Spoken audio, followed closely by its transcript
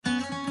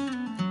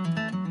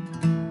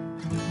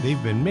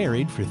They've been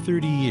married for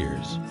 30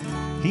 years.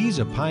 He's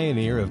a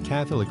pioneer of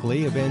Catholic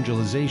lay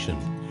evangelization,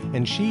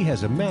 and she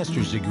has a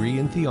master's degree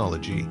in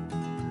theology.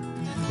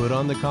 Put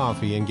on the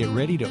coffee and get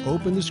ready to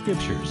open the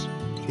scriptures.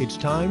 It's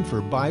time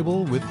for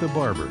Bible with the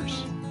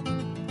Barbers.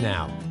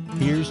 Now,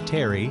 here's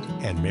Terry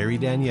and Mary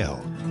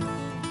Danielle.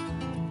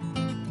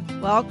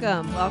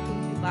 Welcome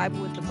to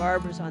Bible with the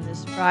Barbers on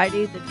this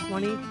Friday, the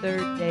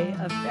 23rd day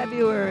of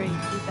February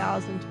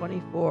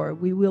 2024.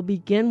 We will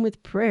begin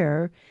with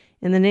prayer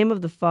in the name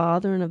of the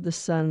Father, and of the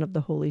Son, and of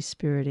the Holy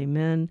Spirit.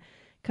 Amen.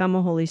 Come,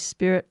 O Holy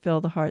Spirit, fill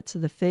the hearts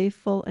of the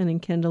faithful, and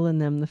enkindle in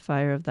them the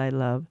fire of thy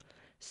love.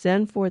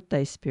 Send forth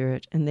thy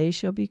Spirit, and they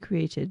shall be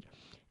created,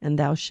 and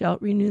thou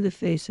shalt renew the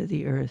face of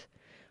the earth.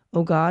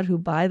 O God, who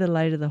by the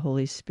light of the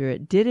Holy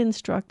Spirit did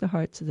instruct the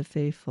hearts of the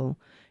faithful,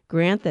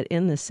 grant that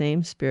in the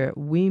same Spirit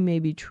we may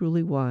be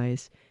truly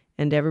wise,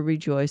 and ever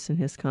rejoice in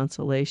his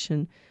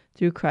consolation.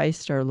 Through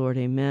Christ our Lord.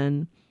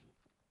 Amen.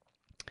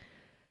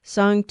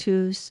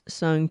 Sanctus,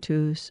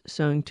 Sanctus,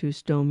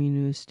 Sanctus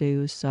Dominus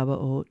Deus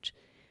Sabaoth,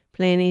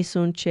 pleni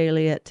sunt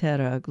caeli et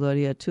terra,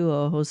 gloria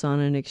tua,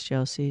 Hosanna in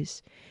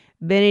excelsis.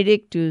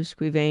 Benedictus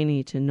qui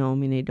venit in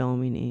nomine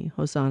Domini,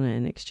 Hosanna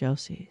in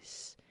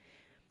excelsis.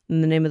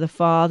 In the name of the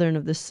Father, and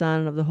of the Son,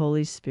 and of the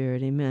Holy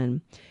Spirit.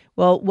 Amen.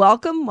 Well,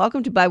 welcome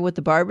to Bible with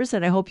the Barbers,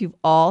 and I hope you've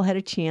all had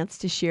a chance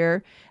to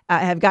share,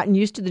 have gotten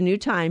used to the new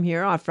time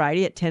here on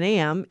Friday at 10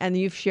 a.m., and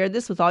you've shared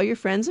this with all your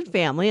friends and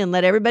family, and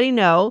let everybody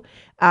know.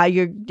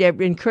 You're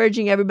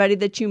encouraging everybody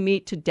that you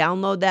meet to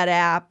download that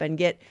app and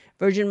get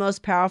Virgin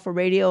Most Powerful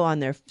Radio on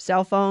their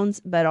cell phones,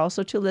 but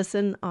also to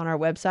listen on our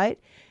website.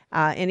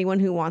 Anyone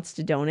who wants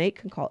to donate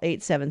can call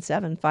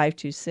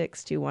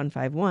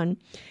 877-526-2151.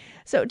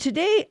 So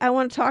today I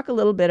want to talk a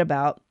little bit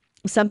about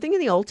something in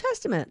the Old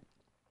Testament.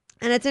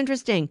 And it's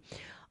interesting.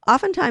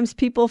 Oftentimes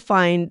people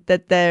find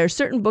that there are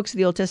certain books of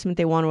the Old Testament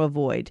they want to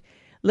avoid.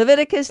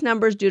 Leviticus,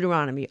 Numbers,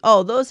 Deuteronomy.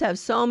 Oh, those have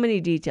so many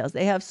details.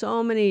 They have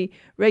so many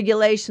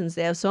regulations.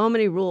 They have so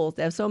many rules.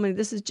 They have so many.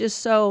 This is just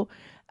so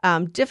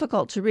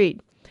difficult to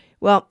read.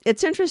 Well,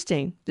 it's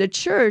interesting. The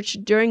church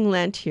during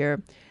Lent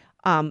here,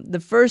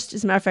 the first,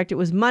 as a matter of fact, it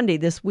was Monday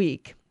this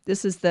week.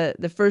 This is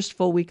the first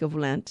full week of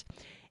Lent.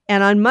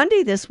 And on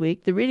Monday this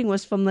week, the reading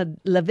was from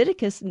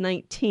Leviticus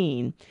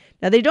 19.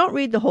 Now, they don't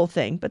read the whole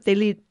thing, but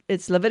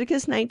it's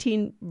Leviticus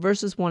 19,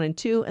 verses 1 and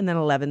 2, and then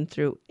 11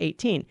 through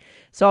 18.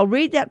 So I'll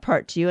read that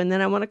part to you, and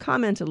then I want to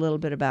comment a little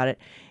bit about it.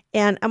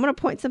 And I'm going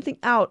to point something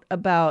out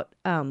about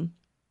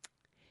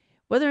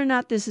whether or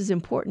not this is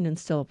important and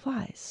still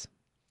applies.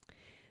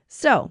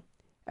 So,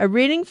 a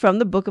reading from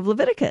the book of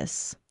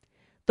Leviticus.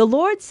 The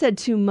Lord said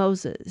to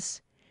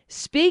Moses,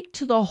 "Speak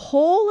to the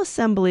whole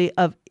assembly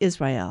of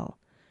Israel,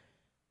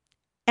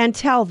 and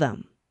tell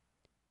them,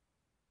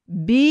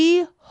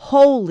 be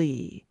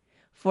holy,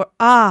 for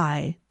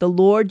I, the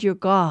Lord your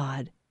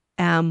God,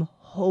 am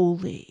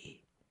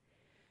holy.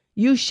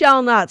 You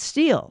shall not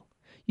steal.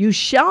 You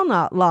shall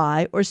not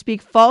lie or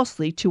speak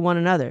falsely to one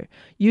another.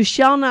 You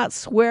shall not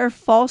swear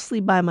falsely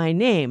by my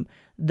name,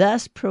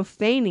 thus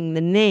profaning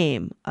the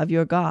name of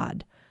your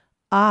God.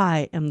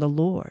 I am the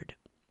Lord.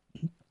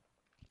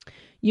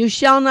 You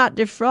shall not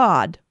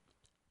defraud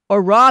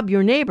or rob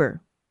your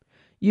neighbor.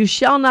 You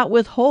shall not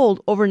withhold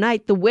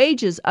overnight the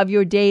wages of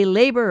your day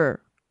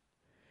laborer.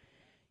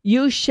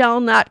 You shall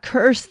not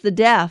curse the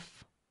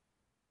deaf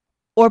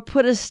or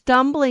put a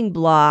stumbling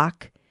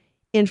block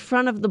in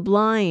front of the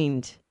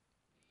blind,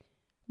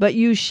 but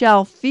you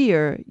shall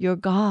fear your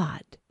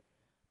God.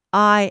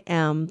 I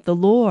am the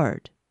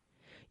Lord.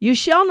 You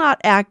shall not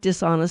act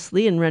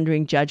dishonestly in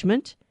rendering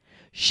judgment.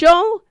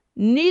 Show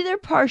neither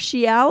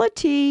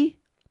partiality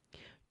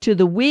to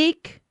the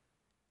weak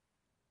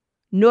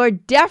nor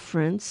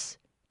deference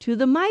to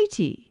the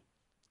mighty,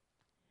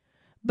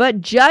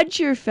 but judge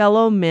your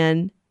fellow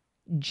men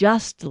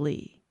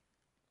justly.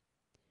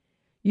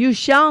 You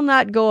shall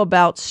not go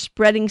about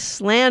spreading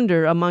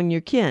slander among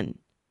your kin,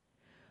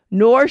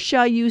 nor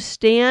shall you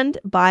stand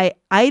by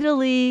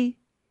idly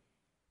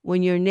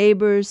when your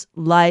neighbor's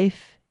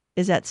life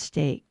is at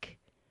stake.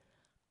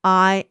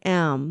 I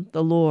am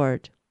the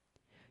Lord.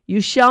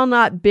 You shall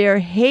not bear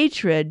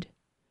hatred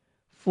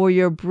for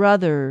your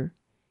brother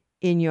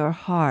in your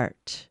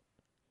heart.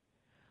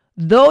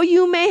 Though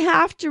you may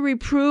have to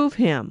reprove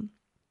him,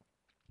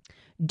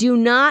 do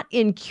not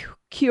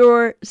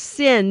incur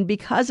sin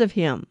because of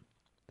him.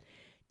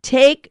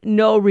 Take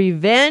no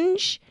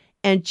revenge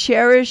and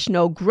cherish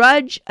no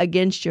grudge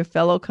against your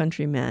fellow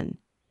countrymen.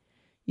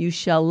 You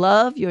shall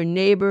love your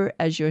neighbor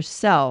as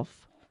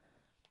yourself.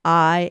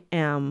 I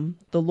am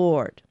the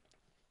Lord."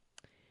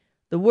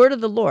 The word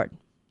of the Lord.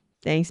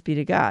 Thanks be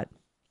to God.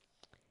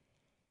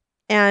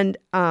 And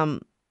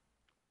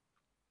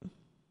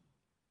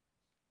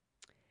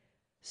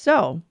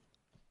so,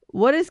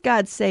 what does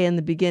God say in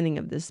the beginning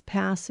of this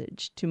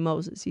passage to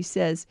Moses? He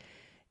says,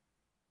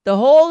 the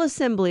whole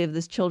assembly of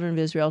the children of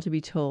Israel to be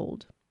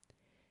told,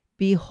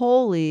 be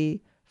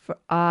holy, for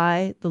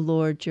I, the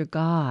Lord your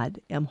God,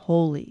 am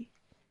holy.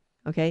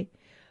 Okay?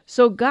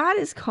 So God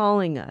is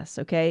calling us,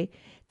 okay,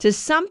 to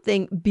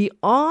something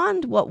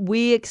beyond what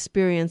we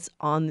experience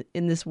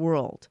in this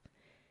world.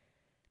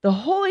 The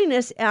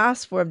holiness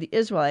asked for of the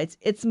Israelites,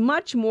 it's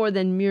much more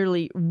than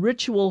merely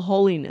ritual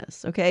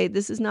holiness, okay?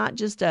 This is not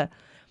just a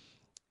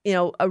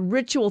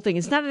ritual thing.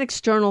 It's not an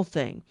external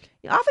thing.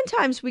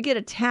 Oftentimes we get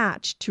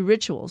attached to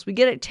rituals. We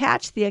get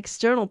attached to the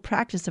external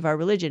practice of our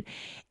religion.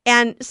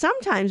 And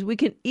sometimes we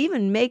can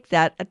even make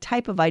that a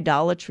type of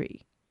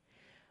idolatry.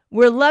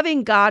 We're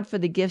loving God for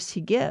the gifts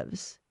he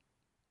gives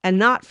and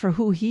not for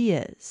who he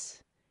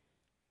is.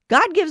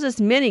 God gives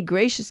us many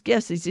gracious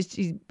gifts.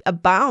 He's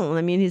abound.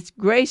 I mean, his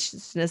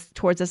graciousness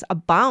towards us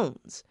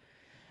abounds.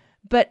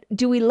 But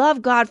do we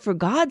love God for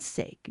God's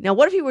sake? Now,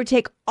 what if he were to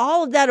take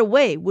all of that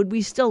away? Would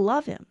we still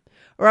love him?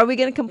 Or are we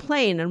going to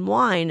complain and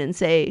whine and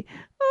say,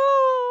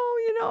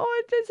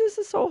 this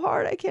is so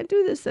hard. I can't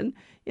do this. And,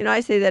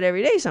 I say that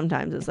every day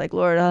sometimes. It's like,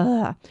 Lord,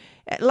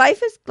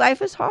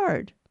 life is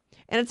hard.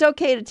 And it's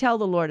okay to tell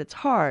the Lord it's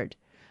hard.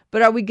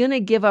 But are we going to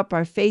give up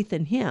our faith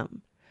in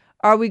him?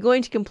 Are we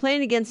going to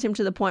complain against him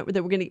to the point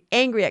where we're going to get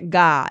angry at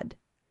God?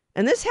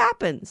 And this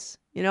happens.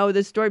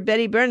 The story,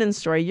 Betty Brennan's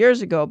story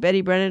years ago.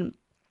 Betty Brennan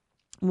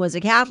was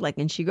a Catholic,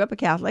 and she grew up a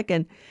Catholic,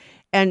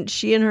 and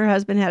she and her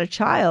husband had a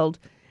child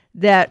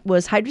that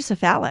was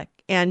hydrocephalic,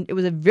 and it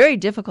was a very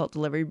difficult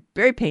delivery,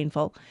 very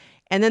painful.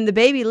 And then the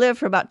baby lived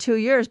for about 2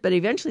 years, but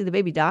eventually the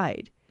baby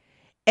died.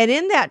 And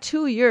in that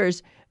 2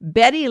 years,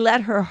 Betty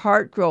let her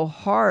heart grow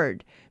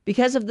hard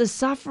because of the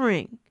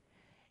suffering.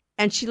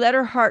 And she let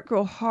her heart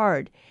grow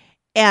hard.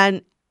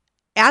 And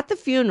at the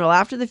funeral,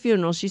 after the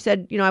funeral, she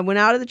said, I went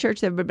out of the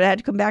church, but I had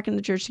to come back into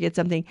the church to get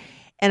something.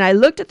 And I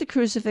looked at the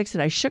crucifix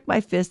and I shook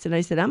my fist and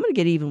I said, I'm going to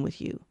get even with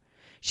you.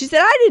 She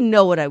said, I didn't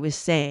know what I was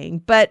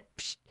saying, but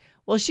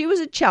she was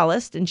a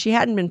cellist and she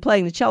hadn't been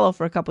playing the cello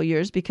for a couple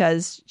years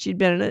because she'd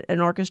been in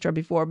an orchestra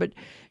before, but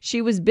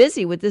she was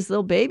busy with this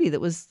little baby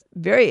that was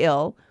very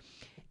ill.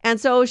 And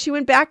so she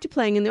went back to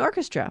playing in the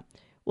orchestra.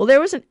 Well,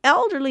 there was an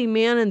elderly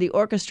man in the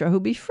orchestra who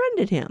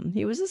befriended him.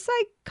 He was a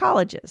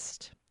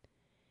psychologist.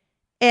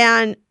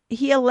 And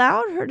he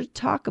allowed her to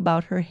talk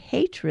about her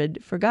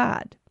hatred for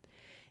God.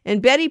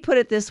 And Betty put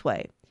it this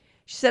way.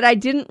 She said, I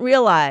didn't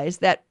realize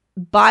that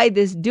by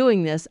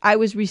doing this, I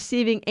was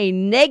receiving a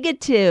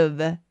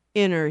negative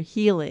inner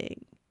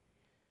healing.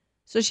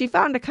 So she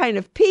found a kind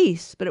of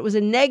peace, but it was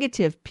a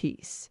negative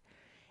peace.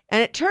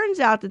 And it turns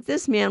out that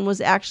this man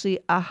was actually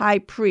a high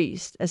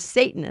priest, a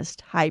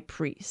Satanist high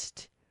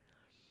priest.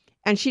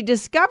 And she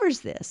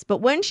discovers this.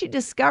 But when she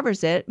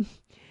discovers it,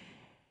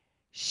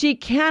 she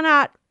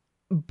cannot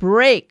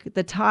break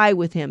the tie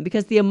with him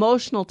because the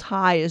emotional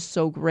tie is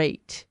so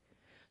great.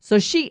 So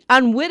she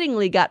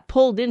unwittingly got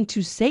pulled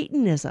into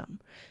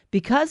Satanism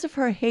because of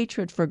her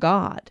hatred for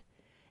God.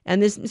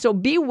 And so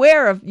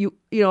beware of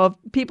if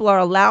people are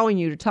allowing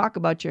you to talk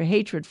about your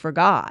hatred for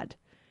God.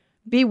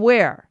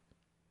 Beware.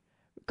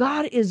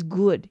 God is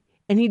good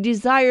and he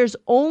desires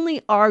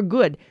only our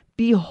good.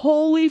 Be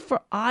holy, for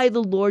I,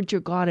 the Lord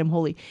your God, am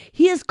holy.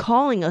 He is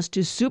calling us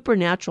to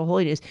supernatural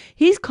holiness.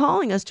 He's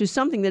calling us to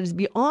something that is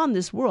beyond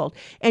this world.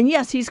 And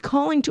yes, he's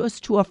calling to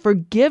us to a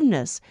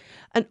forgiveness,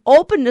 an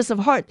openness of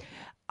heart.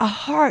 A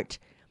heart,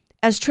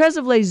 as Therese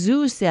of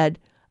Lisieux said,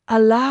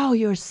 allow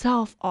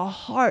yourself a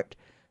heart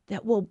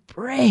that will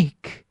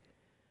break.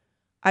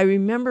 I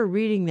remember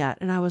reading that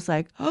and I was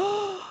like,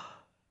 oh,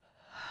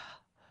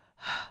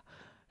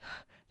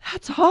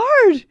 that's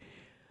hard.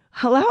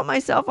 Allow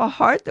myself a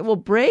heart that will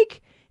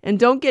break and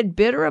don't get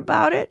bitter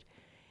about it.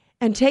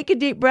 And take a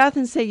deep breath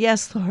and say,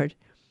 yes, Lord.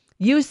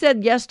 You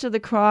said yes to the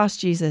cross,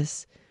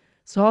 Jesus.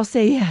 So I'll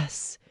say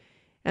yes.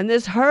 And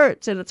this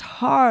hurts and it's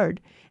hard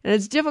and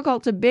it's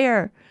difficult to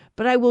bear.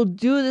 But I will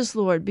do this,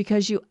 Lord,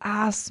 because you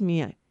asked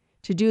me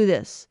to do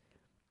this.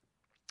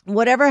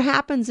 Whatever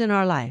happens in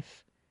our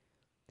life,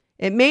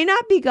 it may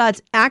not be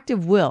God's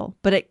active will,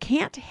 but it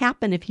can't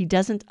happen if he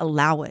doesn't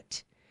allow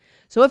it.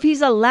 So if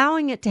he's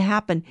allowing it to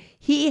happen,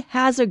 he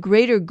has a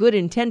greater good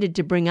intended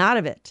to bring out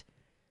of it.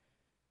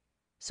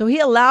 So he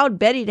allowed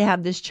Betty to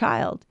have this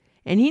child,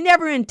 and he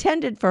never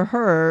intended for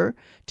her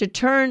to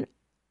turn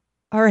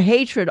her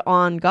hatred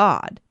on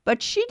God,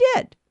 but she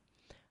did.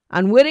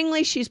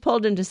 Unwittingly, she's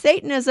pulled into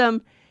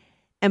Satanism,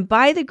 and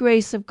by the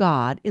grace of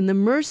God, in the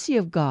mercy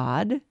of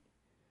God,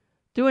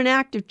 through an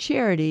act of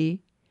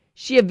charity,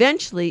 she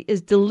eventually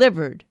is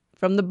delivered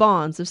from the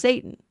bonds of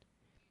Satan.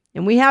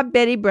 And we have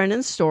Betty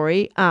Brennan's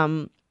story.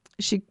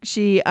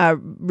 She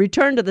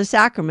returned to the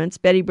sacraments.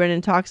 Betty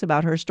Brennan talks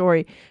about her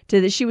story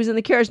she was in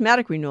the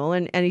charismatic renewal,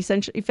 and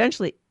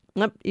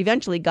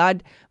eventually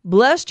God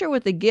blessed her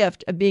with the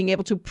gift of being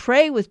able to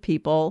pray with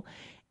people,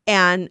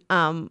 and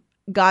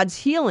God's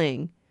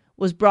healing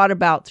was brought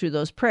about through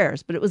those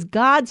prayers. But it was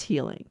God's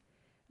healing.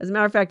 As a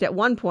matter of fact, at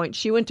one point,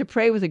 she went to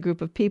pray with a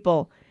group of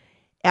people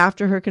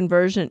after her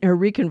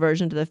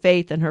reconversion to the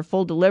faith and her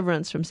full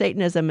deliverance from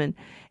Satanism.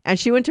 And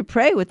she went to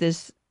pray with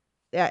this,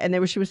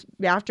 and she was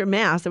after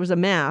Mass, there was a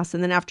Mass.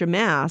 And then after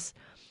Mass,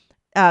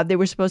 they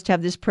were supposed to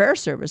have this prayer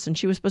service, and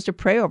she was supposed to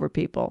pray over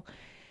people.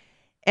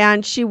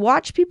 And she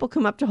watched people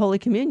come up to Holy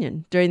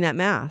Communion during that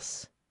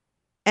Mass.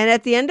 And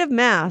at the end of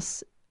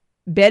Mass,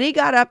 Betty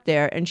got up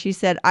there and she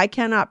said, I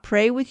cannot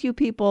pray with you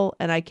people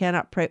and I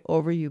cannot pray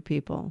over you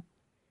people.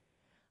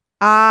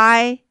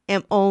 I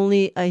am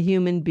only a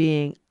human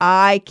being.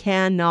 I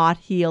cannot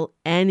heal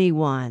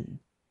anyone.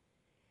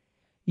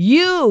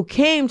 You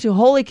came to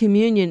Holy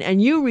Communion and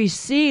you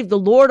received the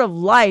Lord of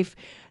life,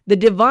 the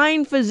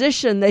divine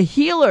physician, the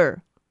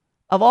healer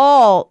of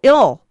all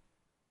ill,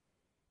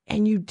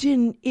 and you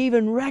didn't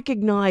even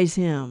recognize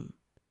him.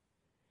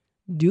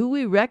 Do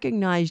we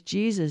recognize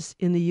Jesus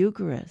in the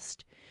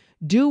Eucharist?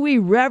 Do we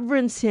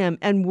reverence him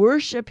and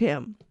worship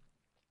him?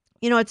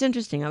 You know, it's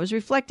interesting. I was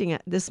reflecting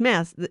at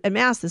Mass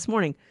this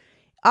morning.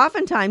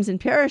 Oftentimes in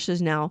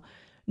parishes now,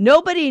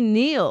 nobody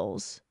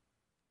kneels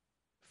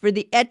for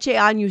the Ecce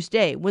Agnus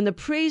Dei. When the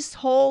priest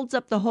holds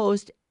up the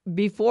host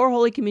before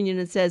Holy Communion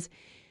and says,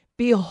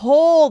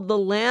 behold the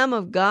Lamb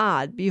of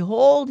God,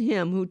 behold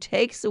him who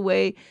takes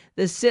away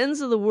the sins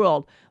of the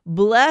world.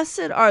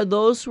 Blessed are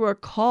those who are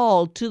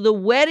called to the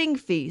wedding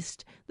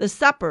feast, the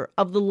supper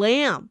of the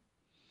Lamb.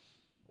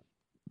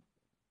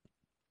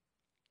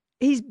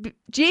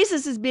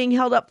 Jesus is being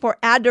held up for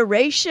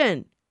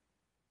adoration,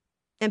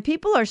 and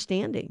people are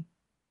standing.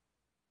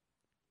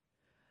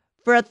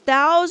 For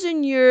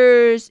 1,000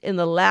 years in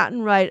the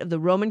Latin Rite of the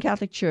Roman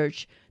Catholic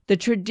Church, the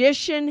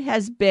tradition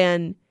has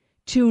been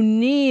to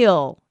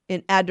kneel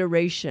in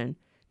adoration.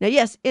 Now,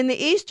 yes, in the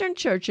Eastern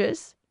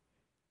churches,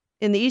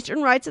 in the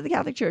Eastern rites of the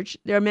Catholic Church,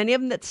 there are many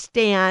of them that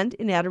stand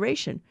in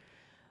adoration.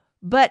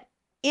 But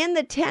in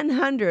the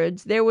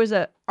 1000s, there was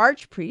an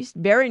archpriest,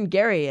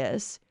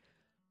 Berengarius,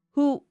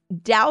 who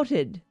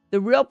doubted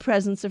the real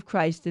presence of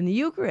Christ in the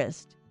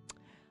Eucharist.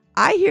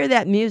 I hear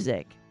that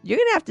music. You're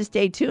going to have to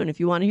stay tuned if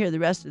you want to hear the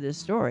rest of this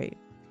story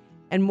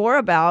and more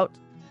about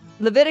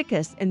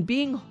Leviticus and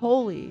being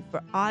holy,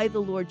 for I,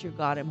 the Lord your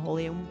God, am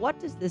holy. And what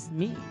does this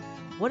mean?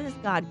 What is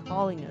God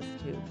calling us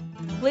to?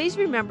 Please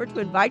remember to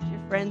invite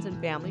your friends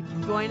and family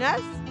to join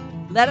us.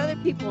 Let other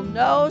people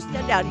know.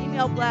 Send out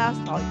email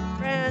blasts to all your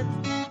friends.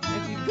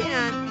 And if you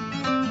can,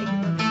 take a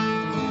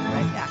donation. We'll be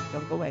right back.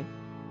 Don't go away.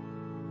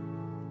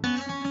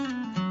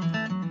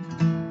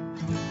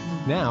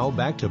 Now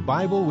back to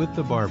Bible with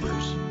the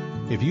Barbers.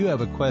 If you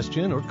have a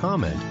question or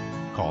comment,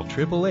 call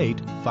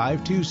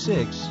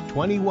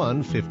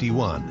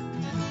 888-526-2151.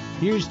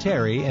 Here's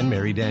Terry and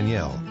Mary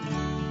Danielle.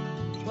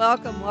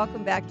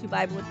 Welcome back to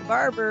Bible with the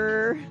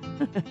Barber.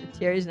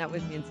 Terry's not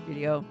with me in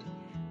studio.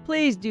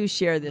 Please do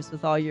share this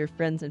with all your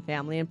friends and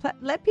family and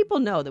let people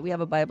know that we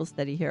have a Bible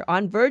study here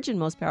on Virgin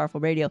Most Powerful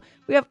Radio.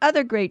 We have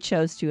other great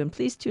shows too, and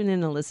please tune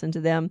in and listen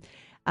to them.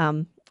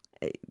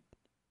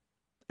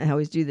 I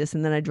always do this,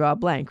 and then I draw a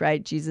blank,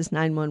 right? Jesus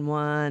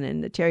 911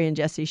 and the Terry and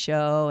Jesse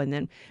show, and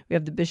then we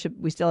have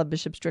we still have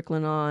Bishop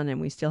Strickland on,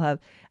 and we still have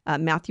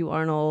Matthew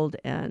Arnold,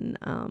 and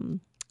I'm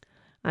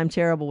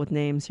terrible with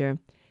names here.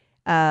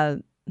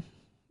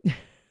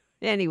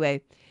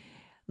 Anyway,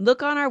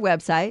 look on our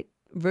website,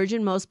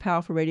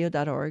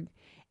 virginmostpowerfulradio.org,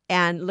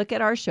 and look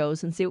at our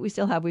shows and see what we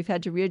still have. We've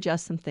had to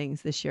readjust some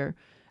things this year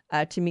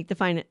to meet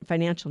the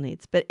financial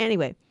needs. But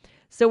anyway,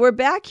 so we're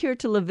back here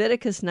to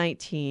Leviticus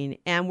 19,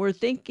 and we're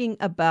thinking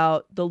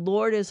about the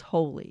Lord is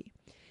holy.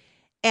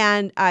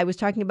 And I was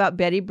talking about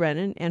Betty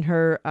Brennan and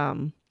her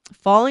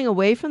falling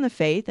away from the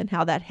faith and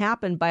how that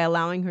happened by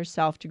allowing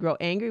herself to grow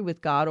angry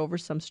with God over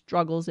some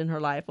struggles in her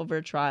life, over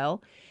a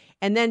trial,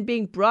 and then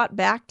being brought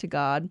back to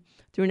God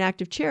through an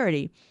act of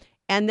charity.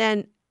 And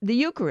then the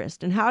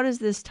Eucharist. And how does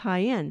this tie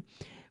in?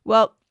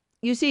 Well,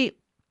 you see,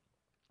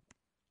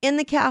 in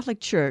the Catholic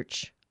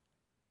Church,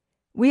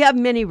 we have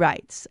many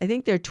rites. I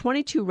think there are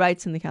 22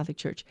 rites in the Catholic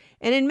Church.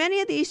 And in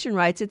many of the Eastern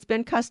rites, it's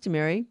been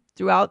customary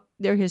throughout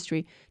their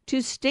history to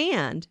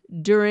stand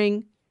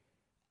during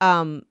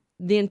the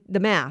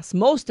Mass,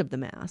 most of the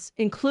Mass,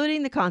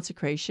 including the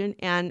consecration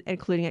and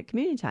including at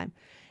communion time.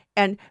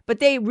 But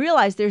they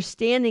realize they're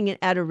standing in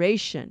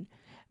adoration.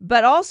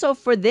 But also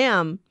for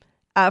them,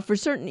 for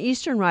certain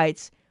Eastern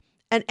rites,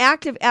 an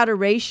act of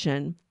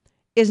adoration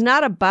is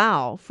not a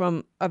bow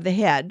of the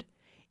head.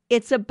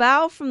 It's a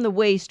bow from the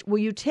waist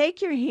where you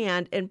take your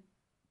hand and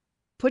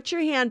put your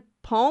hand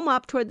palm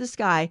up toward the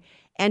sky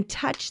and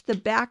touch the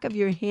back of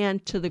your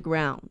hand to the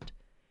ground.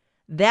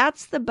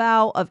 That's the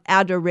bow of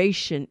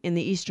adoration in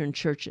the Eastern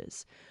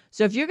churches.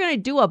 So if you're going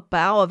to do a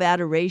bow of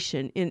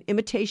adoration in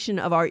imitation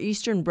of our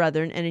Eastern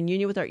brethren and in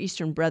union with our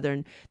Eastern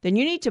brethren, then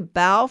you need to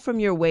bow from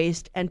your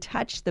waist and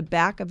touch the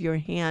back of your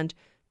hand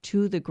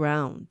to the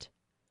ground.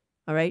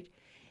 All right?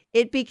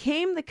 It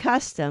became the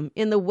custom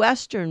in the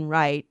Western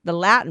Rite, the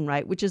Latin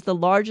Rite, which is the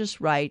largest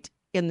rite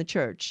in the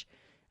church,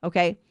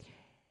 okay,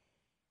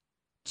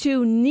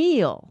 to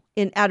kneel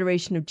in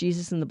adoration of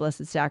Jesus in the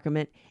Blessed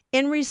Sacrament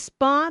in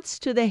response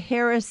to the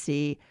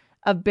heresy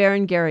of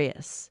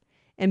Berengarius.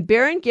 And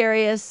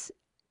Berengarius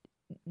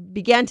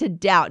began to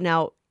doubt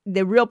now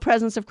the real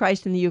presence of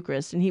Christ in the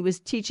Eucharist, and he was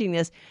teaching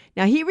this.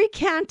 Now, he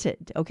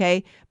recanted,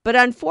 okay, but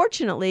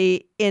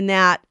unfortunately in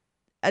that,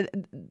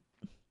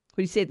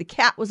 the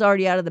cat was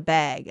already out of the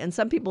bag, and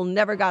some people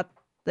never got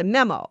the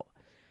memo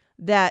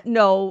that,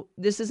 no,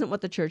 this isn't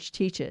what the church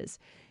teaches.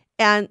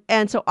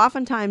 And so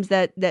oftentimes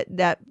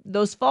that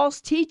those false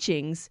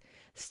teachings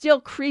still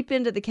creep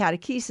into the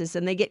catechesis,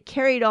 and they get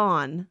carried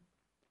on,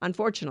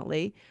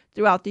 unfortunately,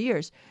 throughout the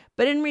years.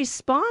 But in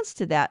response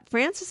to that,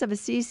 Francis of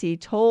Assisi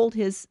told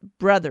his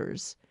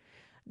brothers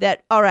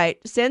that, all right,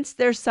 since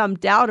there's some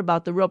doubt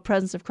about the real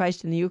presence of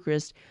Christ in the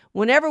Eucharist,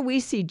 whenever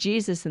we see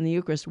Jesus in the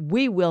Eucharist,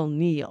 we will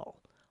kneel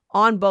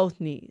on both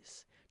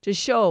knees to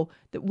show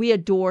that we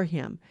adore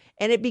him.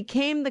 And it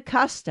became the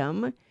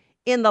custom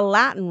in the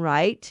Latin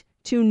Rite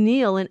to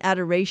kneel in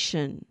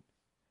adoration,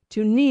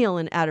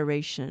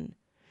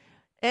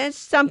 And it's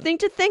something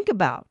to think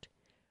about.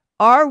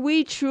 Are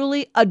we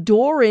truly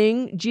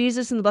adoring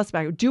Jesus in the Blessed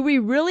Sacrament? Do we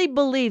really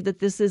believe that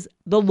this is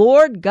the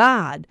Lord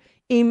God,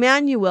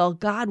 Emmanuel,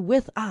 God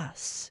with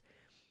us?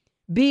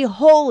 Be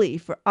holy,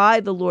 for I,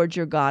 the Lord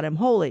your God, am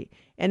holy.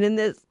 And in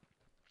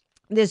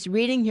this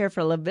reading here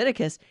for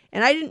Leviticus,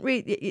 and I didn't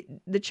read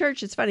the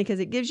church, it's funny because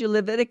it gives you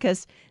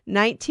Leviticus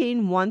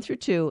 19, 1 through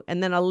 2,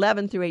 and then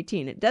 11 through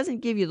 18. It doesn't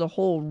give you the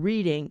whole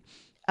reading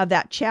of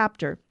that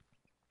chapter.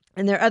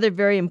 And there are other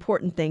very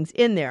important things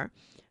in there.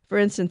 For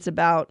instance,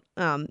 about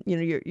honor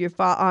your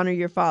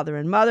father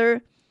and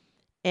mother,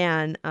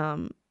 and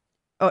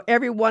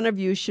every one of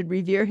you should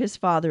revere his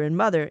father and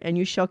mother, and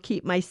you shall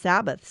keep my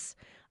Sabbaths.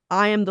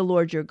 I am the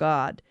Lord your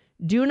God.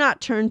 Do not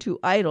turn to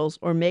idols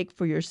or make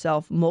for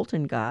yourself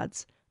molten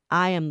gods.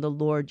 I am the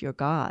Lord your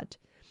God.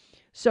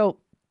 So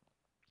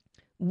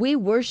we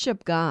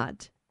worship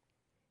God,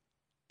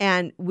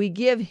 and we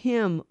give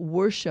him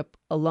worship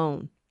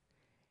alone.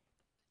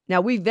 Now,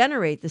 we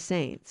venerate the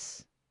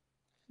saints,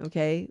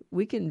 okay?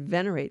 We can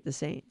venerate the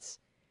saints,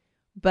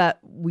 but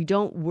we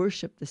don't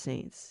worship the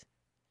saints.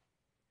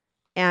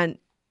 But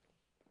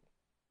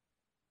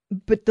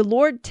the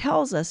Lord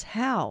tells us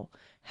how.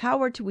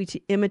 How are we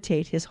to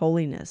imitate his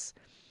holiness?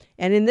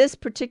 And in this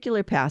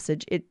particular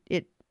passage,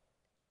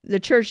 the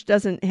church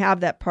doesn't have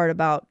that part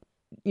about,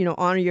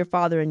 honor your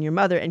father and your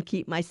mother and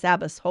keep my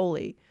Sabbaths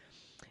holy.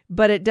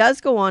 But it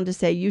does go on to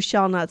say, you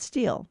shall not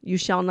steal. You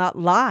shall not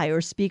lie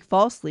or speak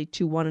falsely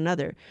to one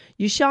another.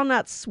 You shall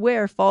not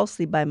swear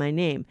falsely by my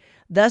name,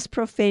 thus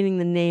profaning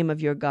the name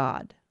of your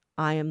God.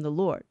 I am the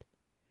Lord.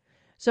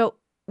 So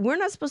we're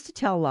not supposed to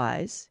tell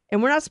lies,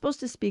 and we're not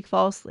supposed to speak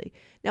falsely.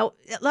 Now,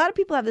 a lot of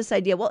people have this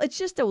idea, well, it's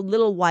just a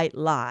little white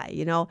lie,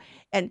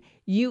 and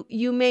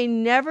you may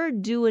never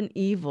do an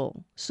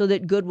evil so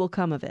that good will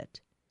come of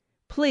it.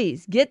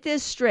 Please get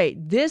this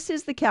straight. This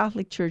is the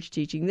Catholic Church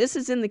teaching. This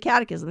is in the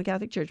Catechism of the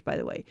Catholic Church, by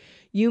the way.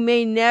 You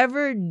may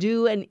never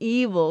do an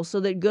evil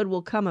so that good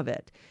will come of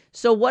it.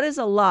 So what is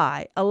a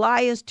lie? A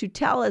lie is to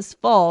tell as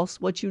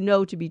false what you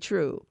know to be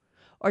true,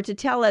 or to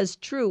tell as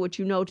true what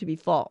you know to be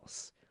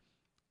false.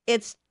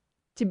 It's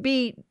to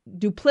be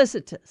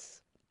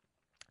duplicitous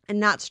and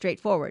not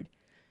straightforward.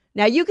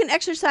 Now, you can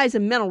exercise a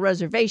mental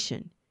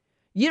reservation.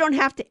 You don't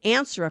have to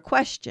answer a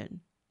question,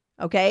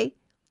 okay?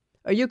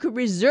 Or you could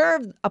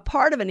reserve a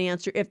part of an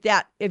answer if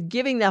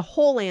giving the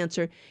whole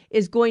answer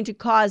is going to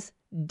cause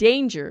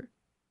danger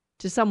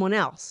to someone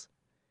else.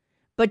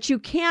 But you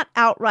can't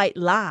outright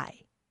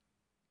lie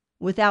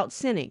without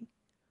sinning.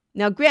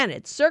 Now,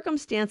 granted,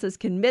 circumstances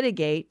can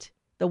mitigate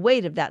the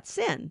weight of that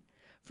sin.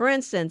 For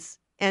instance,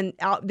 and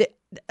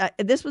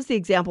this was the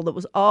example that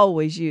was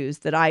always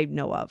used that I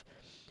know of.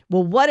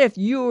 Well, what if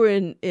you were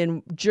in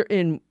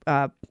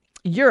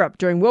Europe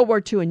during World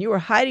War II and you were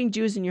hiding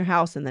Jews in your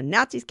house and the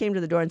Nazis came to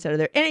the door and said, are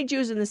there any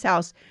Jews in this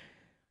house?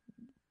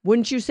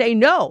 Wouldn't you say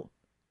no?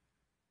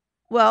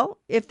 Well,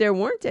 if there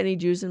weren't any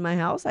Jews in my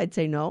house, I'd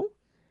say no.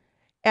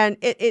 And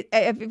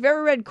if you've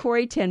ever read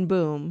Corrie ten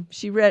Boom,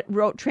 she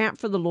wrote Tramp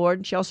for the Lord,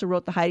 and she also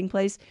wrote The Hiding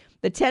Place.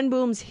 The ten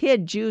Booms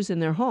hid Jews in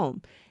their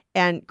home.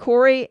 And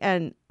Corrie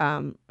and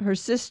her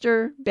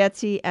sister,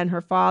 Betsy, and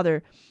her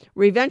father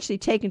were eventually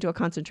taken to a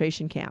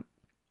concentration camp.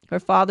 Her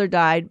father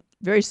died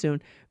very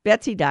soon.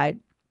 Betsy died.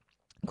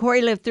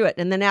 Corrie lived through it.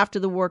 And then after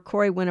the war,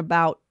 Corrie went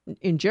about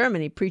in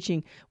Germany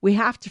preaching, we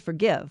have to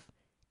forgive.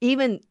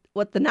 Even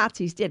what the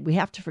Nazis did, we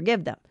have to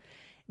forgive them.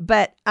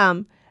 But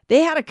they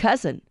had a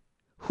cousin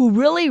who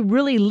really,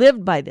 really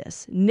lived by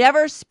this.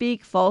 Never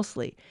speak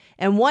falsely.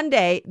 And one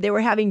day they were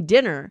having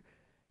dinner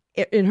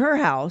in her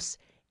house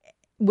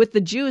with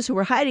the Jews who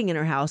were hiding in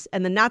her house,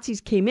 and the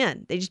Nazis came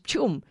in. They just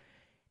chew them.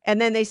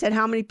 And then they said,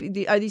 how many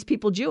are these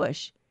people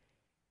Jewish?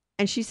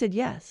 And she said,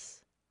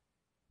 yes.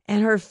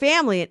 And her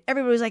family and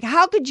everybody was like,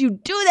 how could you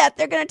do that?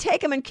 They're going to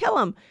take them and kill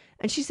them.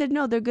 And she said,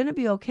 no, they're going to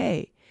be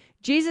okay.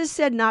 Jesus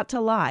said not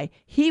to lie.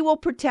 He will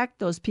protect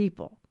those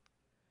people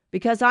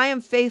because I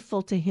am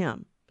faithful to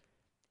him.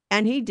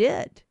 And he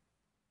did.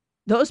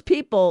 Those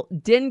people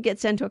didn't get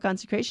sent to a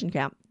concentration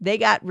camp. They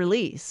got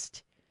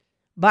released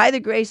by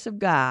the grace of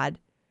God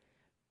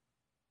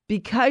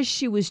because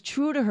she was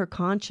true to her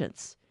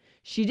conscience.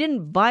 She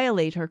didn't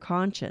violate her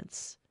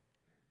conscience.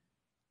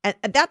 And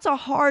that's a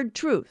hard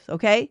truth,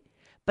 okay?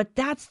 But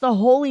that's the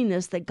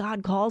holiness that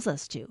God calls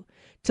us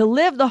to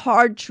live the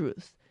hard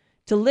truth,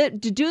 to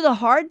do the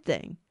hard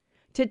thing,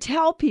 to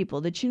tell people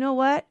that, you know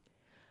what?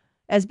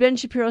 As Ben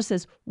Shapiro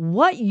says,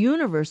 what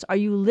universe are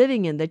you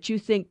living in that you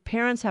think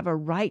parents have a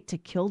right to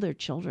kill their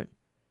children?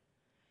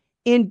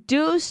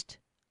 Induced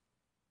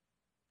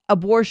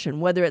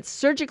abortion, whether it's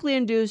surgically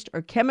induced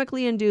or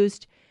chemically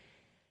induced,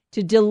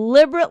 to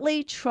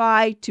deliberately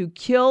try to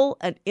kill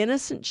an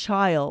innocent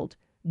child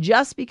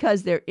just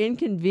because they're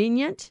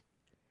inconvenient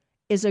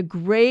is a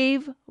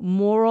grave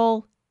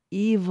moral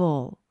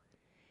evil.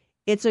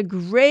 It's a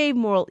grave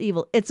moral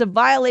evil. It's a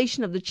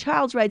violation of the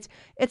child's rights.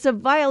 It's a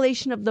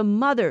violation of the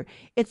mother.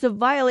 It's a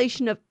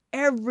violation of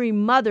every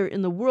mother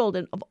in the world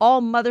and of all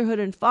motherhood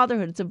and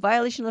fatherhood. It's a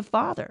violation of the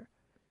father.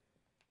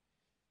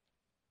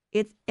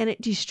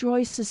 It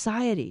destroys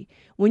society.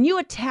 When you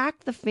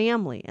attack the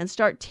family and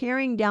start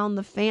tearing down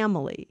the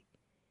family,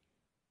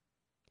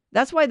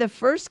 that's why the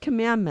first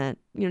commandment,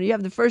 you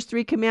have the first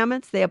 3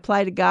 commandments, they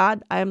apply to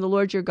God. I am the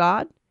Lord your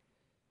God.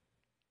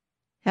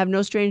 Have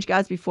no strange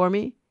gods before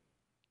me.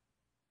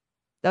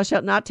 Thou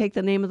shalt not take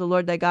the name of the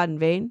Lord thy God in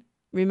vain.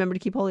 Remember to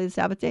keep holy the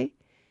Sabbath day.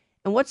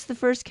 And what's the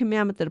first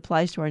commandment that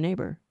applies to our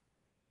neighbor?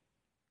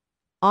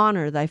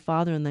 Honor thy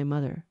father and thy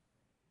mother.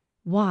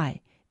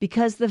 Why?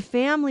 Because the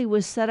family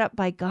was set up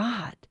by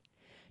God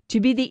to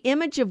be the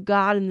image of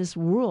God in this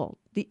world,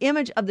 the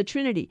image of the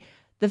Trinity.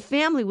 The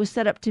family was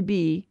set up to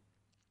be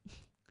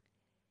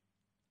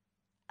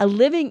a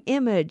living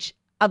image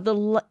of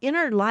the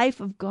inner life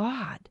of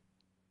God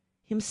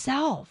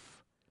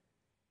himself.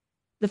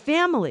 The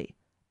family,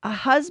 a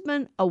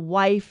husband, a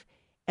wife,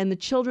 and the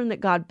children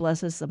that God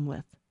blesses them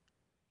with.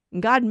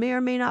 And God may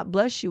or may not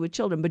bless you with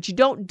children, but you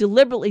don't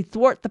deliberately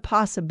thwart the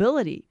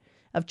possibility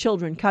of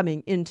children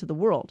coming into the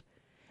world.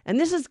 And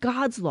this is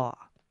God's law.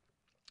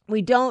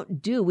 We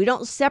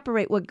don't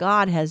separate what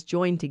God has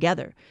joined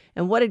together.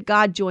 And what did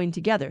God join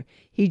together?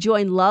 He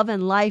joined love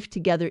and life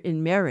together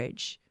in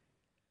marriage.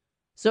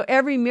 So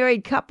every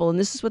married couple, and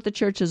this is what the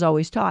church has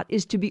always taught,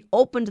 is to be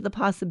open to the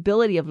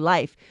possibility of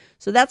life.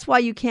 So that's why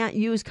you can't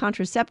use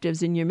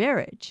contraceptives in your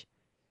marriage.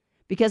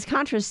 Because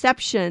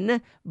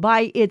contraception,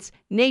 by its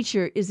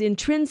nature, is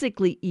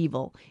intrinsically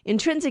evil.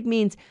 Intrinsic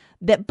means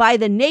that by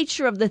the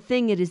nature of the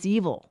thing, it is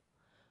evil.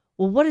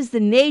 Well, what is the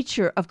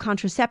nature of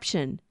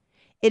contraception?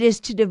 It is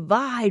to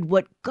divide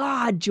what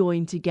God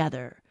joined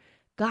together.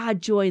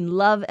 God joined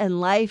love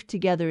and life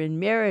together in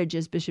marriage,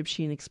 as Bishop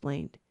Sheen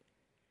explained.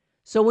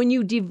 So when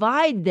you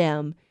divide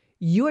them,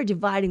 you're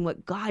dividing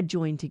what God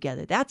joined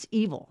together. That's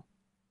evil.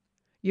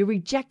 You're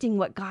rejecting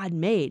what God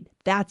made.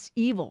 That's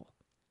evil.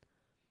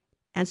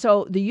 And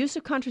so the use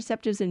of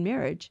contraceptives in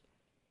marriage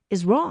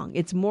is wrong.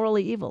 It's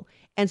morally evil.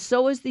 And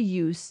so is the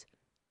use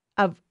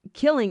of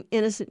killing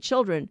innocent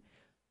children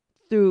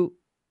through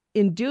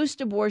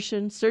induced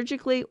abortion,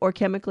 surgically or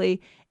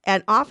chemically.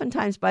 And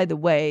oftentimes, by the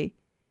way,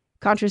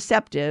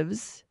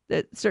 contraceptives,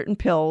 that certain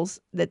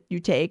pills that you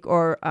take,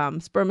 or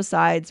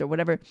spermicides or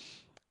whatever,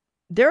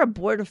 they're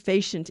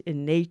abortifacient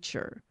in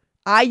nature.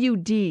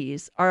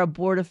 IUDs are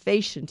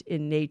abortifacient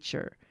in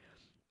nature.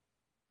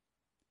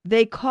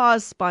 They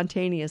cause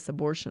spontaneous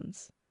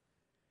abortions.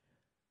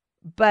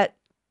 But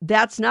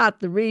that's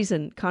not the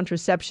reason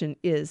contraception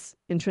is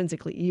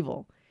intrinsically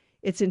evil.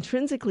 It's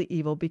intrinsically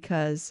evil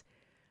because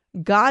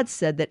God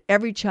said that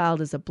every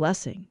child is a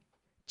blessing.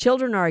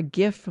 Children are a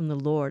gift from the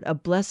Lord, a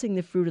blessing,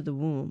 the fruit of the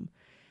womb.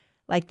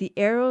 Like the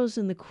arrows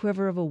in the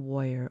quiver of a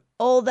warrior.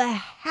 Oh, the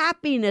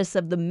happiness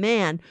of the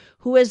man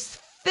who has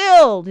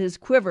filled his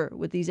quiver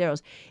with these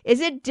arrows.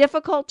 Is it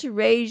difficult to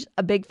raise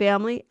a big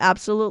family?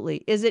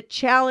 Absolutely. Is it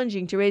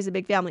challenging to raise a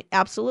big family?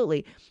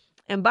 Absolutely.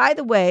 And by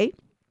the way,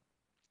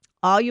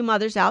 all you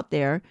mothers out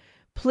there,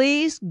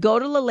 please go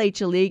to La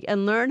Leche League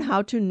and learn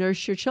how to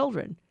nurse your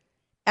children.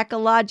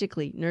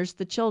 Ecologically, nurse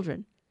the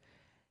children.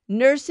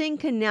 Nursing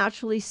can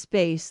naturally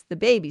space the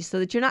baby so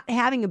that you're not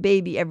having a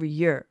baby every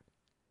year.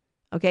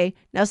 Okay?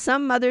 Now,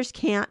 some mothers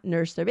can't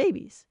nurse their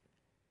babies.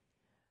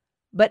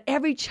 But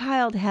every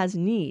child has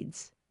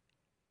needs.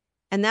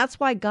 And that's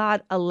why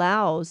God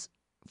allows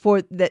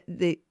for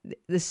the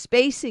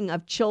spacing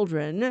of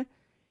children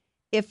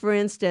if, for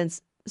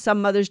instance,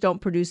 some mothers don't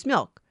produce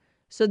milk.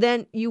 So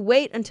then you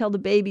wait until the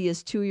baby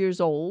is 2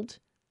 years old,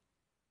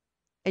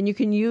 and you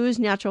can use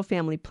natural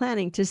family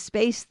planning to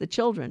space the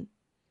children.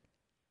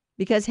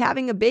 Because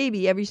having a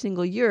baby every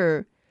single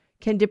year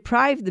can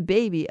deprive the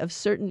baby of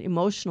certain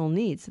emotional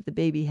needs that the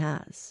baby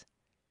has.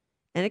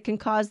 And it can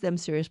cause them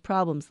serious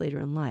problems later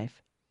in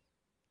life.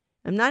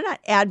 I'm not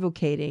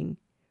advocating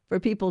for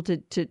people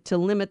to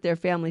limit their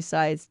family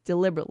size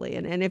deliberately.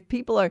 And if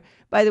people are,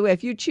 by the way,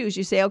 if you choose,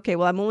 you say, okay,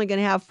 well, I'm only going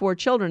to have 4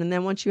 children. And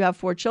then once you have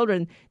 4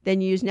 children, then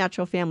you use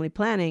natural family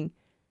planning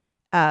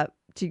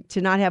to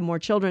not have more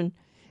children.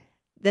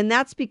 Then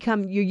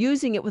you're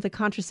using it with a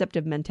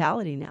contraceptive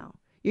mentality now.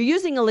 You're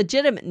using a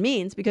legitimate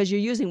means because you're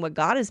using what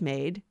God has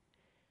made,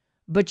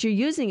 but you're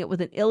using it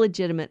with an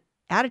illegitimate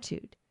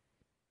attitude.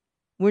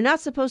 We're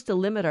not supposed to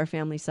limit our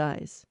family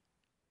size.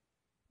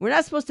 We're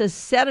not supposed to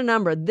set a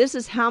number. This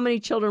is how many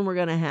children we're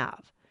going to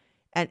have.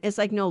 And it's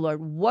like, no, Lord,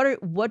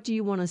 what do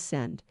you want to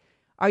send?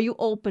 Are you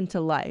open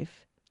to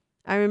life?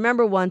 I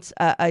remember once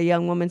a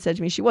young woman said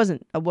to me, she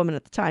wasn't a woman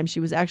at the time. She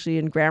was actually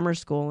in grammar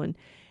school.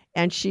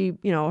 And she,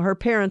 her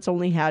parents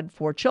only had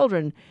 4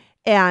 children.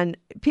 And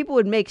people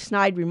would make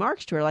snide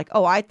remarks to her like,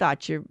 oh, I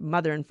thought your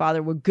mother and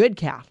father were good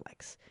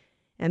Catholics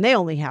and they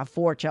only have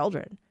 4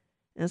 children.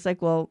 And it's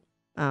like, well,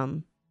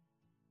 God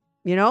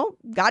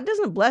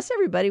doesn't bless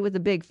everybody with a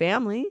big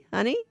family,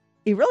 honey.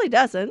 He really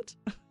doesn't.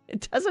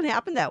 It doesn't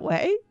happen that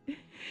way.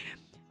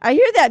 I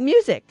hear that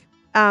music.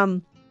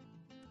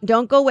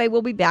 Don't go away.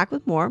 We'll be back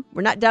with more.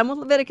 We're not done with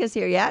Leviticus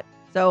here yet.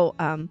 So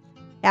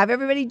have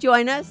everybody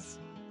join us.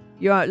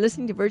 You're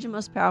listening to Virgin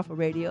Most Powerful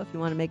Radio. If you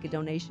want to make a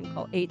donation,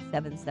 call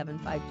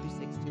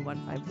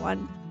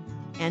 877-526-2151.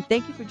 And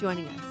thank you for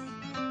joining us.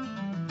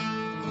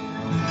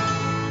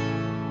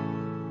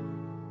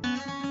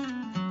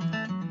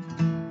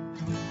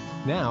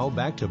 Now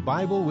back to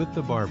Bible with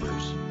the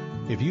Barbers.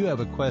 If you have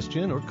a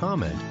question or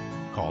comment,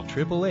 call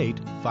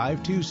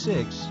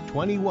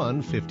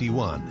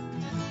 888-526-2151.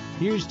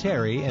 Here's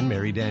Terry and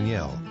Mary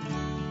Danielle.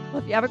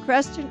 Well, if you have a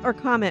question or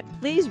comment,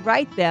 please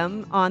write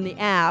them on the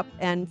app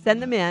and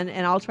send them in,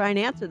 and I'll try and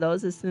answer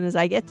those as soon as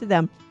I get to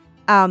them.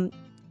 And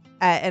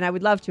I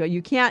would love to.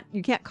 You can't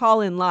call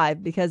in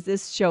live because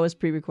this show is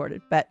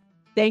pre-recorded. But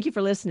thank you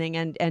for listening,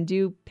 and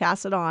do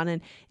pass it on.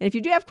 And if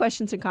you do have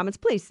questions and comments,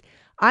 please,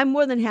 I'm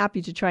more than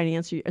happy to try and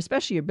answer,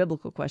 especially your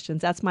biblical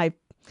questions. That's my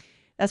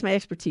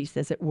expertise,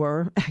 as it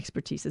were.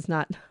 Expertise is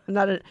I'm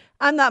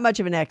not much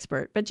of an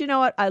expert, but you know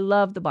what? I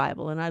love the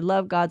Bible and I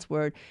love God's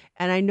word.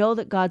 And I know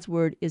that God's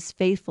word is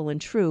faithful and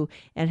true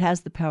and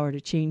has the power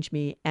to change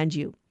me and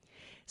you.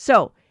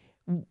 So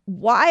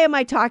why am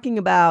I talking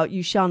about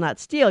you shall not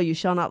steal, you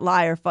shall not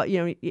lie, or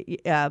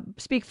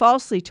speak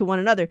falsely to one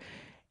another?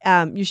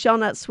 You shall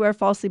not swear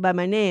falsely by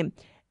my name.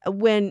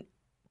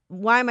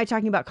 Why am I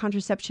talking about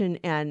contraception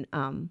and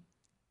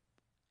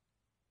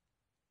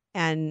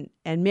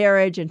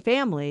marriage and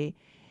family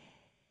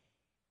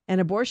and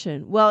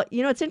abortion? Well,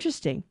 it's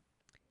interesting.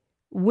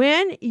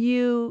 When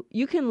you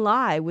can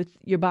lie with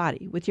your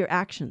body, with your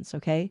actions,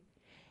 okay?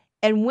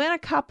 And when a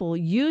couple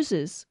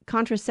uses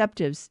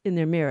contraceptives in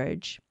their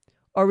marriage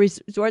or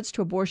resorts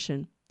to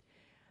abortion,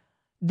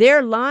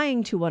 they're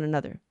lying to one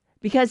another.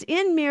 Because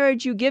in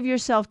marriage, you give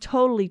yourself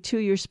totally to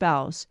your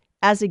spouse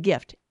as a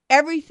gift.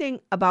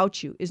 Everything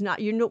about you is not,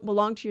 you don't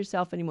belong to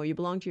yourself anymore. You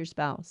belong to your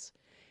spouse,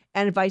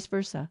 and vice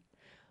versa.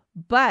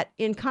 But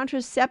in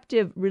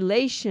contraceptive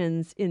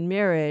relations in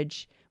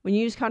marriage, when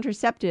you use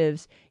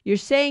contraceptives, you're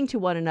saying to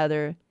one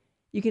another,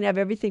 you can have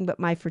everything but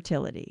my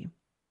fertility.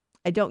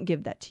 I don't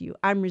give that to you.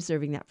 I'm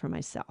reserving that for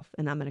myself,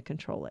 and I'm going to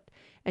control it.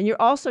 And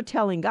you're also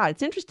telling God.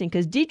 It's interesting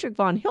because Dietrich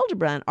von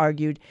Hildebrand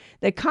argued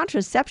that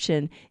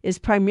contraception is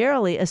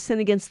primarily a sin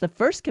against the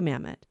first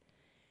commandment,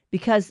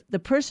 because the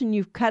person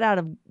you've cut out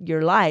of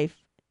your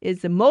life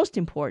is the most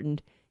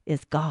important,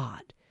 is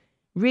God.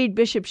 Read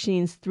Bishop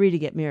Sheen's 3 to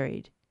Get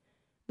Married.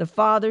 The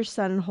Father,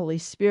 Son, and Holy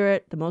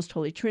Spirit, the most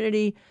holy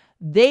Trinity,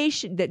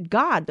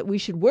 that we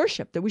should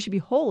worship, that we should be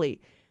holy.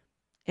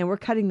 And we're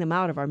cutting them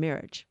out of our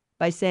marriage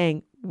by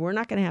saying, we're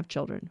not going to have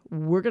children.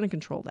 We're going to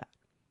control that.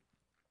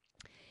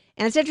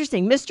 And it's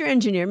interesting. Mr.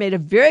 Engineer made a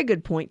very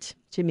good point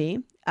to me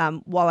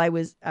while I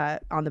was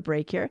on the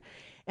break here.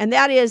 And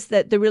that is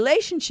that the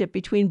relationship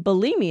between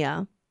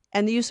bulimia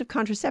and the use of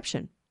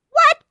contraception.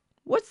 What?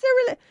 What's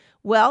the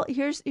Well,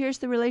 here's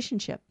the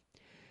relationship.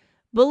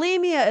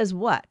 Bulimia is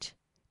what?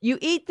 You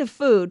eat the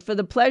food for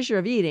the pleasure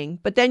of eating,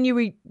 but then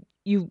you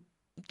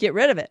get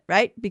rid of it,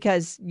 right?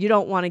 Because you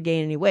don't want to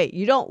gain any weight.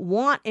 You don't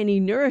want any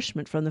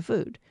nourishment from the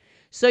food.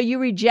 So you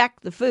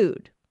reject the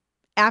food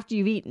after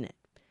you've eaten it,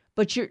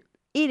 but you're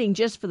eating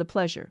just for the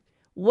pleasure.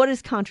 What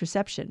is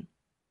contraception?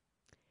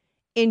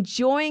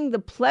 Enjoying the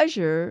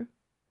pleasure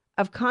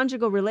of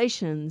conjugal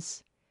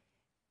relations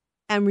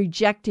and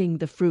rejecting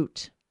the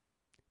fruit,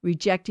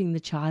 rejecting the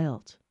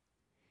child.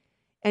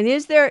 And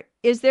is there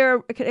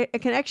a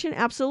connection?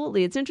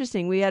 Absolutely. It's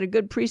interesting. We had a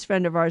good priest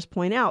friend of ours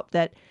point out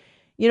that,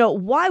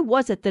 why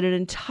was it that an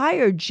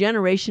entire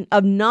generation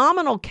of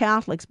nominal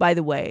Catholics, by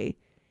the way,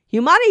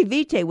 Humanae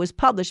Vitae was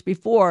published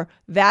before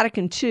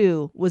Vatican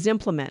II was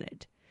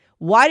implemented.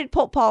 Why did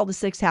Pope Paul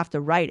VI have to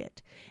write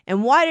it?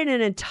 And why did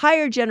an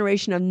entire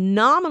generation of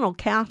nominal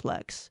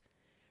Catholics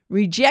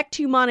reject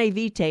Humanae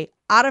Vitae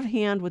out of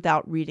hand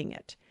without reading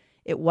it?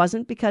 It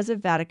wasn't because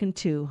of Vatican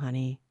II,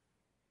 honey.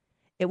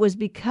 It was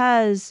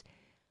because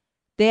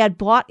they had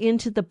bought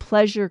into the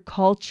pleasure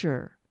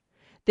culture.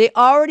 They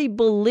already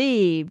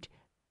believed,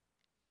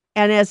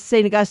 and as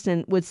St.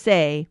 Augustine would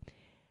say,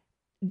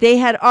 they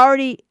had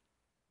already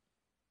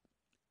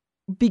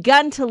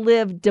begun to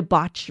live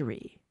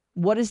debauchery.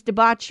 What is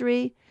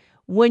debauchery?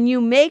 When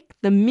you make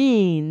the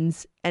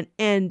means an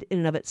end in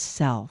and of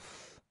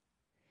itself.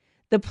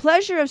 The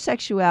pleasure of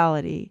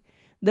sexuality,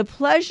 the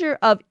pleasure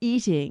of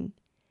eating,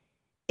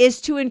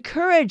 is to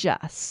encourage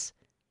us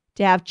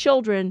to have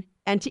children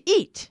and to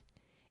eat.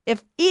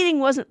 If eating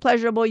wasn't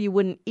pleasurable, you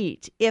wouldn't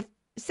eat. If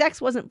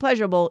sex wasn't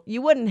pleasurable,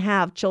 you wouldn't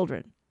have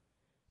children.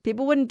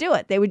 People wouldn't do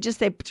it. They would just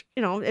say,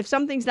 if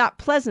something's not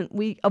pleasant,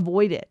 we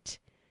avoid it.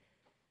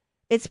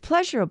 It's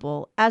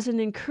pleasurable as an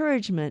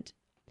encouragement,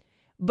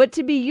 but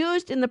to be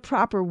used in the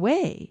proper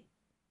way.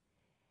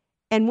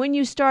 And when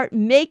you start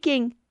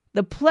making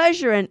the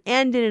pleasure an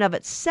end in and of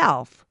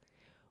itself,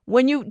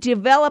 when you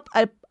develop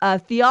a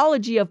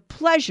theology of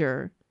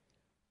pleasure,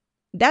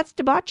 that's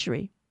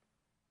debauchery.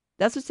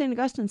 That's what St.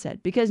 Augustine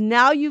said, because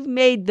now you've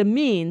made the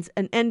means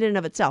an end in and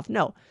of itself.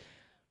 No,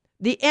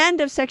 the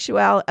end of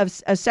sexual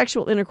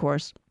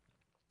intercourse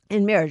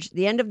in marriage,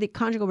 the end of the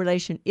conjugal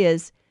relation,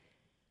 is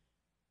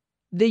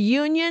the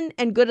union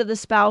and good of the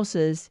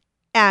spouses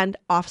and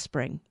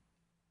offspring,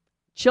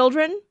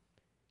 children,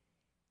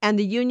 and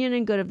the union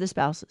and good of the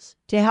spouses,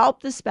 to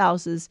help the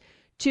spouses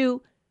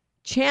to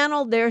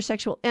channel their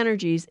sexual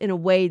energies in a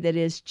way that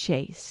is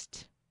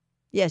chaste.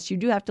 Yes, you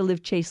do have to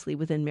live chastely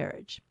within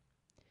marriage.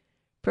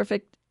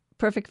 Perfect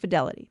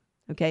fidelity,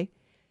 okay?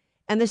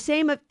 And the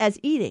same as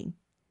eating.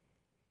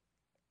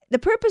 The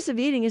purpose of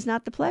eating is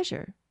not the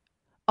pleasure.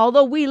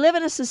 Although we live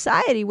in a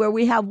society where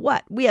we have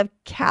what? We have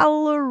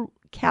calories,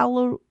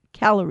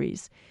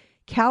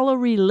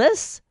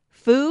 calorieless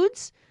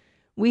foods.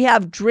 We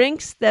have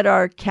drinks that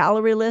are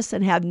calorieless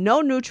and have no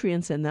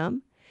nutrients in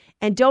them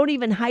and don't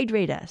even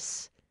hydrate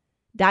us.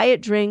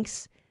 Diet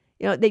drinks,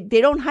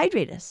 they don't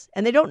hydrate us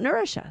and they don't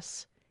nourish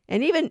us.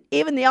 And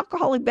even the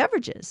alcoholic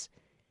beverages.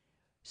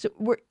 So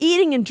we're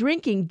eating and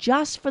drinking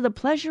just for the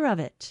pleasure of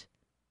it.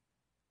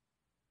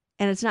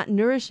 And it's not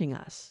nourishing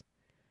us.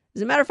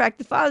 As a matter of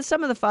fact,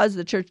 some of the fathers of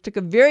the church took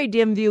a very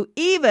dim view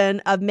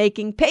even of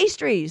making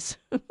pastries.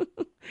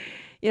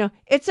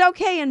 It's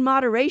okay in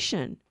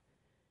moderation.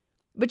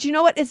 But you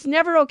know what? It's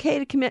never okay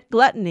to commit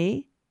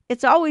gluttony.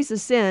 It's always a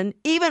sin,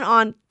 even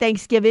on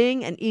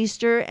Thanksgiving and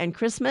Easter and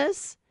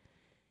Christmas.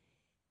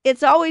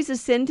 It's always a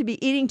sin to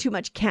be eating too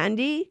much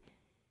candy.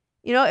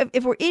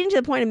 If we're eating to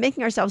the point of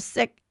making ourselves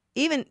sick,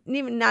 even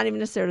not even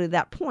necessarily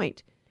that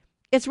point,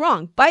 it's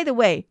wrong. By the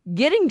way,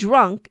 getting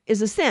drunk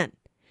is a sin.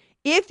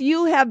 If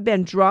you have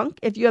been drunk,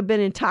 if you have been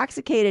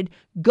intoxicated,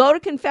 go to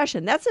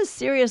confession. That's a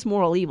serious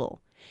moral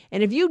evil.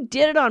 And if you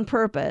did it on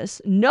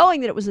purpose,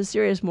 knowing that it was a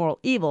serious moral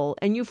evil,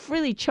 and you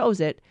freely chose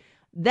it,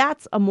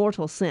 that's a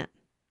mortal sin.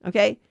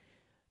 Okay?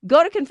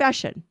 Go to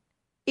confession,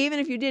 even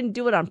if you didn't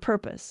do it on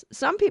purpose.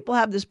 Some people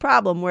have this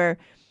problem where,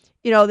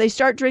 they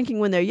start drinking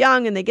when they're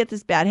young and they get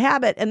this bad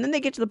habit, and then they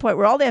get to the point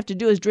where all they have to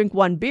do is drink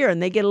one beer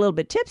and they get a little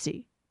bit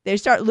tipsy. They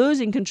start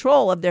losing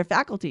control of their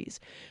faculties.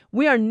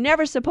 We are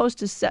never supposed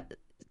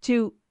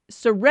to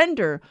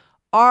surrender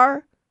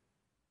our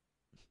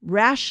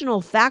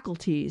rational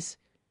faculties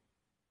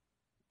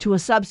to a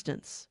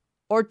substance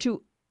or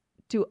to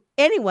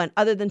anyone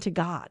other than to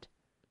God.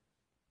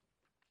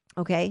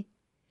 Okay?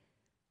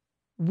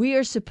 We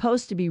are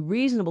supposed to be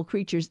reasonable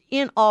creatures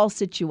in all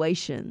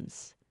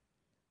situations.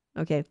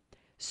 Okay?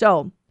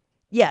 So,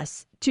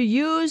 yes, to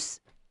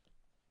use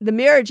the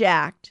marriage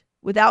act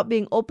without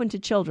being open to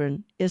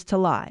children is to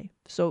lie.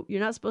 So you're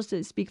not supposed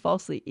to speak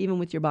falsely, even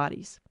with your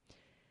bodies.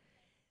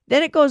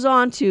 Then it goes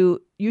on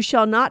to, you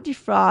shall not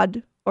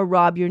defraud or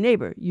rob your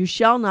neighbor. You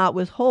shall not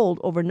withhold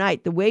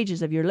overnight the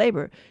wages of your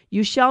labor.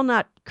 You shall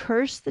not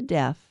curse the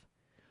deaf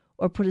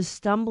or put a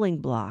stumbling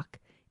block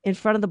in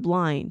front of the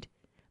blind,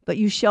 but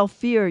you shall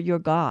fear your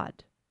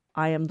God.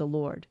 I am the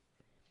Lord.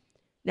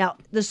 Now,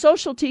 the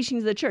social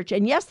teachings of the church,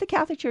 and yes, the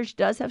Catholic Church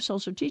does have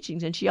social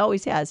teachings, and she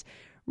always has.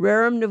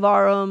 Rerum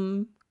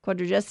Novarum,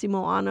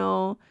 Quadragesimo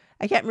Anno.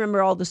 I can't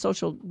remember all the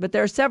social, but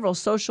there are several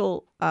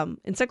social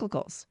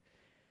encyclicals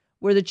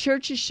where the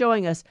church is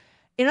showing us,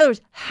 in other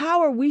words, how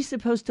are we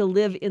supposed to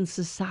live in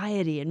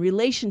society in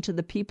relation to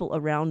the people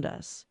around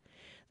us?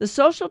 The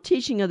social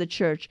teaching of the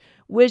church,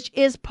 which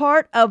is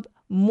part of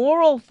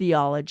moral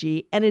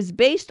theology and is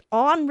based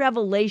on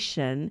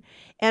revelation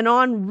and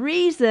on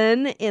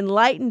reason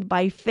enlightened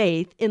by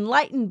faith.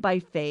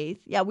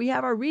 Yeah, we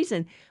have our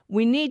reason.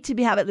 We need to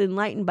have it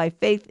enlightened by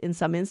faith in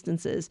some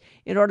instances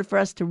in order for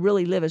us to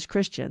really live as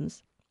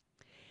Christians,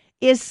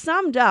 is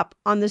summed up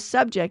on the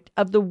subject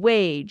of the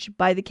wage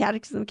by the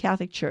Catechism of the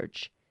Catholic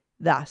Church.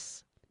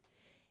 Thus,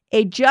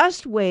 a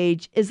just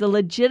wage is the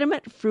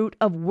legitimate fruit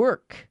of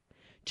work.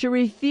 To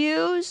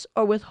refuse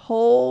or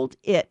withhold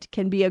it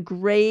can be a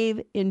grave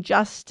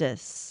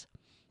injustice.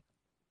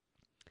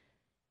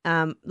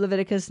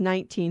 Leviticus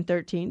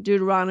 19:13,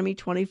 Deuteronomy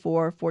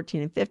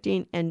 24:14 and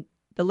 15, and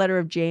the letter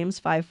of James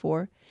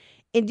 5:4.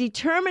 In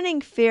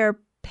determining fair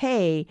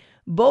pay,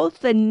 both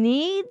the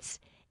needs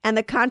and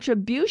the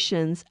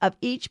contributions of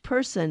each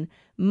person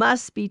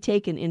must be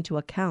taken into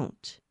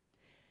account.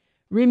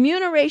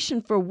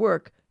 Remuneration for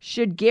work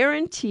should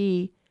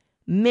guarantee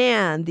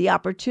man the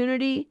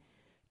opportunity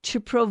to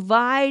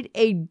provide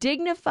a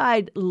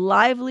dignified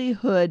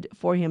livelihood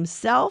for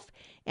himself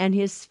and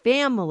his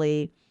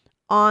family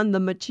on the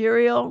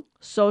material,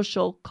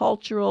 social,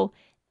 cultural,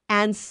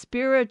 and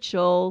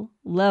spiritual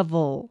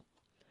level.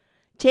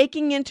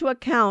 Taking into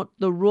account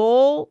the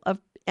role of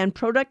and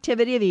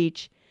productivity of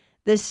each,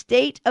 the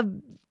state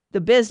of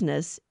the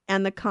business,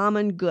 and the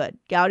common good.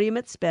 Gaudium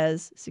et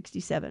Spes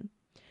 67.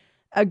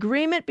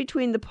 Agreement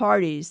between the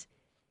parties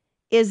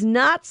is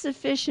not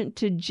sufficient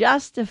to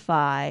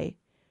justify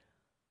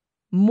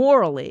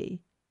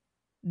morally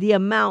the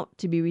amount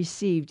to be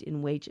received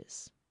in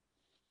wages.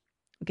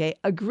 Okay,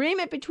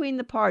 agreement between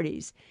the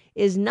parties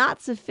is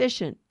not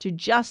sufficient to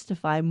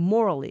justify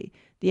morally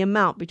the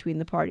amount between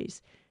the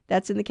parties.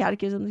 That's in the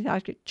Catechism of the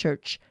Catholic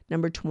Church,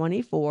 number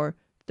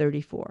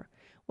 2434.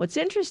 What's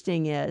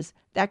interesting is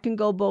that can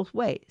go both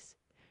ways.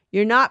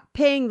 You're not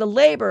paying the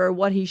laborer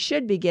what he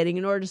should be getting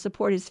in order to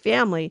support his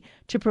family,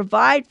 to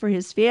provide for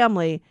his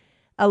family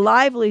a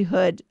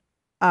livelihood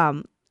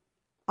on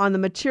the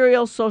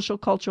material, social,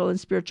 cultural, and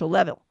spiritual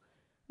level.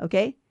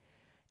 Okay?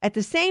 At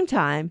the same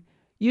time,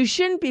 you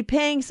shouldn't be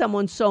paying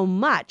someone so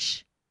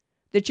much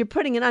that you're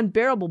putting an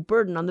unbearable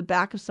burden on the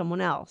back of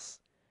someone else.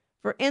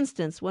 For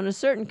instance, when a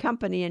certain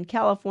company in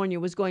California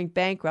was going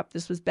bankrupt,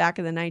 this was back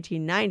in the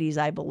 1990s,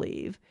 I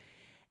believe,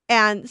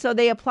 and so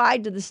they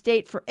applied to the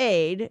state for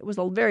aid. It was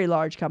a very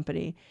large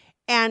company,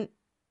 and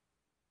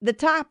the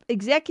top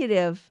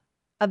executive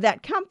of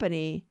that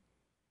company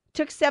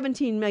took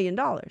 $17 million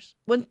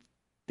when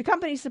the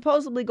company's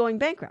supposedly going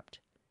bankrupt.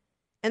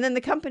 And then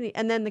the company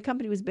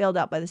was bailed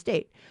out by the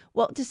state.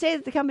 Well, to say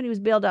that the company was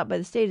bailed out by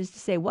the state is to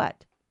say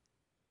what?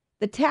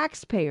 The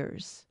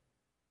taxpayers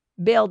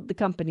bailed the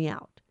company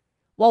out.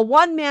 While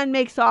one man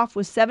makes off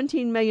with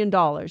 $17 million,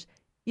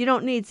 you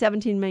don't need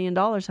 $17 million,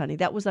 honey.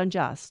 That was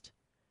unjust.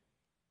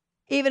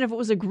 Even if it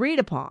was agreed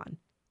upon,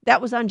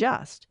 that was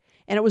unjust.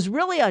 And it was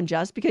really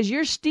unjust because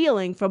you're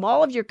stealing from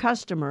all of your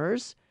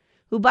customers,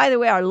 who, by the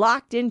way, are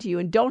locked into you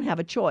and don't have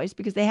a choice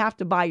because they have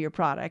to buy your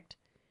product.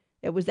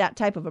 It was that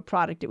type of a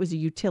product. It was a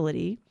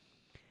utility.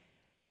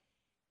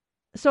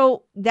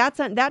 So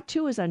that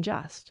too is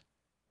unjust.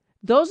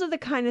 Those are the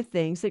kind of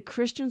things that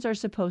Christians are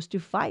supposed to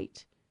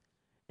fight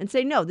and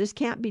say, no, this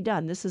can't be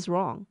done. This is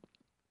wrong.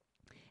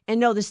 And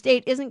no, the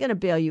state isn't going to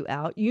bail you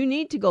out. You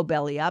need to go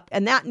belly up,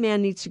 and that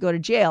man needs to go to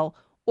jail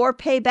or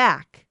pay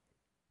back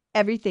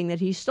everything that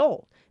he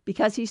stole,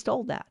 because he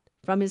stole that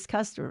from his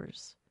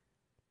customers.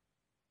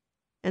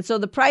 And so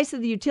the price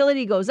of the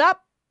utility goes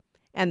up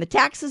and the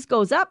taxes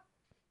goes up,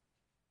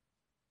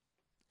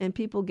 and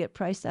people get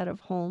priced out of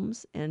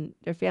homes and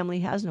their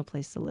family has no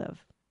place to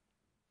live.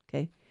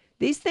 Okay?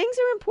 These things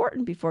are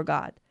important before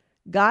God.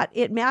 God,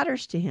 it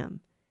matters to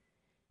him.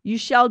 You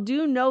shall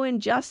do no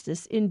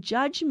injustice in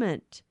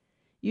judgment.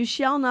 You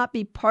shall not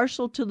be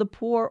partial to the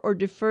poor or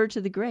defer to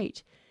the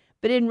great,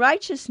 but in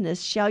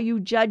righteousness shall you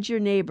judge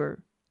your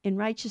neighbor. In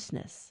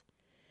righteousness.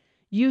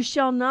 You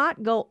shall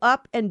not go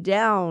up and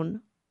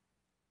down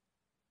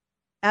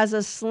as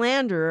a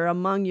slanderer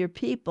among your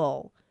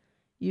people.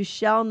 You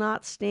shall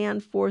not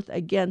stand forth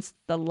against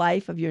the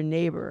life of your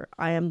neighbor.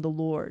 I am the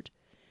Lord.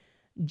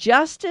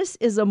 Justice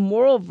is a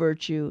moral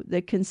virtue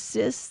that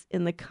consists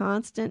in the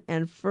constant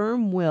and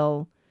firm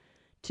will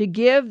to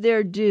give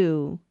their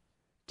due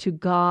to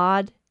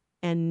God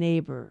and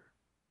neighbor.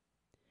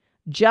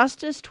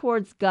 Justice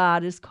towards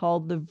God is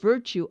called the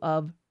virtue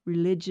of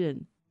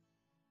religion.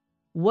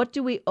 What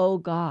do we owe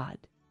God?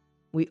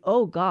 We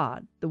owe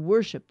God the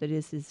worship that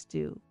is his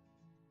due.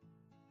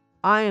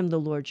 I am the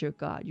Lord your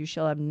God. You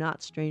shall have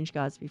not strange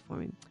gods before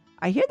me.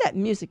 I hear that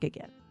music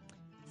again.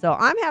 So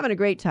I'm having a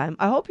great time.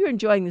 I hope you're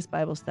enjoying this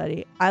Bible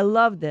study. I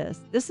love this.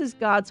 This is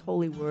God's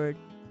holy word.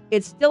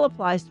 It still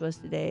applies to us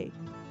today.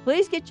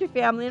 Please get your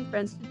family and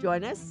friends to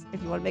join us.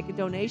 If you want to make a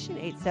donation,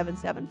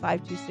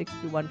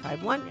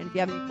 877-526-2151. And if you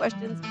have any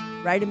questions,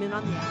 write them in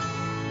on the app.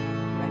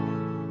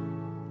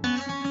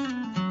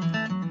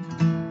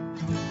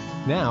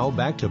 Now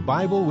back to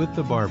Bible with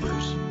the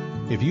Barbers.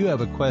 If you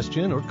have a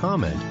question or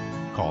comment,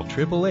 call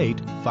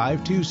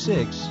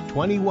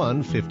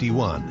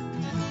 888-526-2151.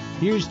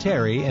 Here's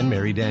Terry and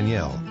Mary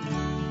Danielle.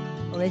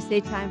 Well, they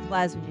say time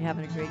flies when you're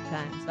having a great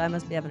time. So I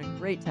must be having a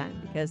great time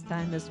because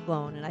time has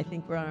flown. And I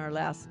think we're on our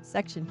last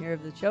section here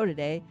of the show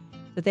today.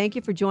 So thank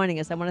you for joining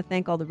us. I want to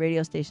thank all the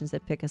radio stations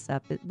that pick us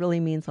up. It really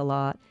means a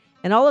lot.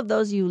 And all of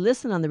those of you who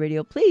listen on the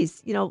radio,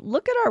 please,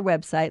 look at our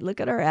website,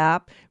 look at our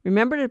app.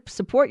 Remember to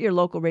support your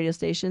local radio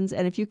stations.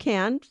 And if you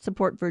can,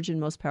 support Virgin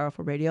Most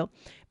Powerful Radio.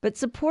 But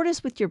support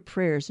us with your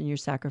prayers and your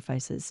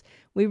sacrifices.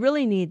 We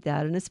really need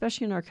that. And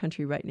especially in our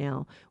country right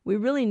now, we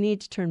really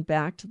need to turn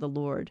back to the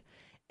Lord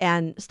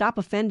and stop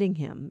offending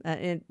him.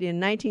 In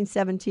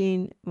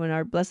 1917, when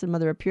our Blessed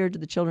Mother appeared to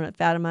the children at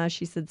Fatima,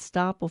 she said,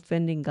 stop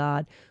offending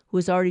God, who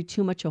is already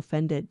too much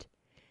offended.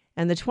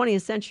 And the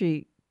 20th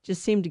century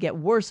just seemed to get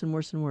worse and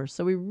worse and worse.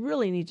 So we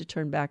really need to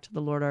turn back to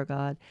the Lord our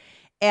God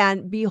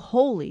and be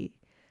holy,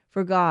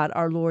 for God,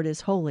 our Lord,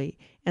 is holy.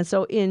 And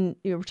so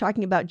we're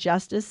talking about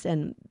justice,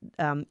 and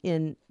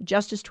in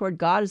justice toward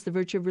God is the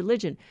virtue of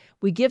religion.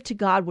 We give to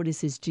God what is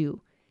his due.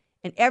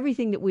 And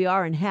everything that we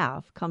are and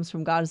have comes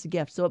from God as a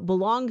gift. So it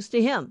belongs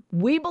to him.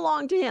 We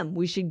belong to him.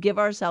 We should give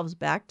ourselves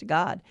back to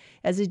God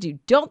as his due.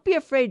 Don't be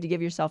afraid to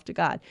give yourself to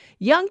God.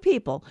 Young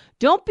people,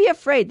 don't be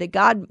afraid that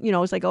God,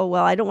 it's like, oh,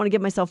 well, I don't want to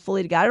give myself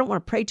fully to God. I don't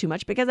want to pray too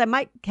much because I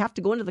might have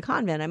to go into the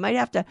convent. I might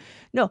have to.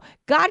 No,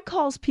 God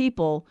calls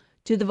people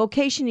to the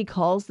vocation he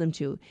calls them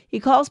to. He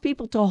calls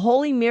people to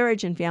holy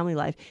marriage and family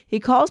life.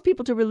 He calls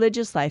people to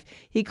religious life.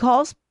 He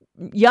calls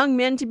young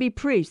men to be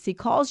priests. He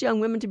calls young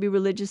women to be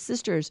religious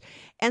sisters.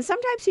 And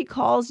sometimes he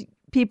calls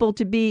people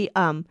to be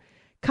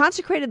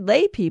consecrated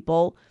lay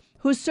people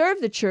who serve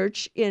the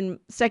church in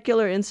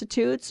secular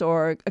institutes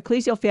or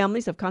ecclesial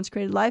families of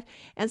consecrated life.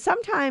 And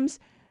sometimes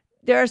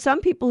there are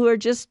some people who are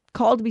just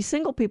called to be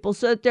single people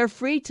so that they're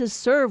free to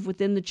serve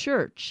within the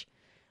church.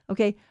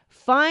 Okay,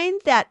 find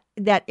that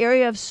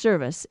area of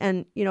service.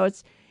 And,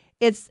 it's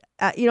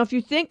if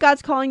you think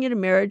God's calling you to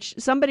marriage,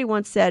 somebody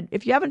once said,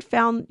 if you haven't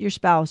found your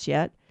spouse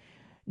yet,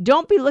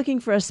 don't be looking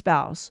for a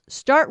spouse.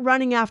 Start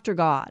running after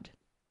God.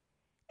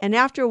 And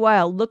after a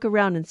while, look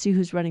around and see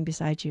who's running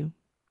beside you.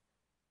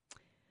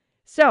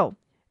 So,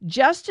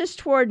 justice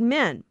toward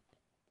men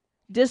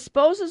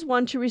disposes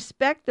one to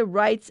respect the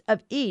rights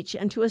of each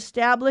and to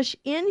establish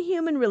in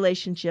human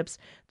relationships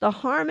the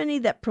harmony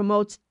that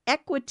promotes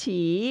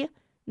equity,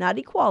 not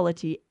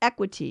equality,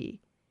 equity,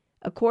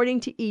 according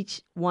to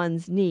each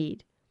one's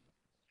need.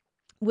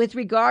 With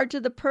regard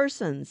to the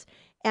persons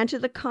and to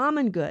the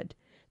common good,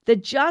 the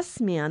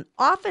just man,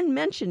 often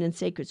mentioned in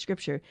sacred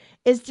scripture,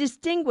 is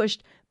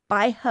distinguished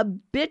by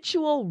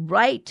habitual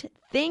right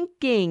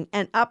thinking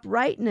and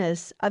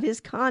uprightness of his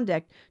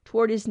conduct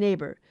toward his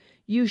neighbor.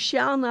 You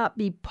shall not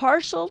be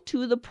partial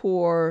to the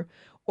poor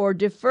or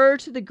defer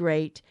to the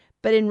great,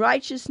 but in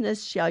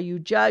righteousness shall you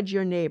judge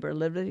your neighbor.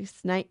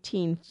 Leviticus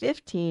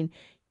 19:15,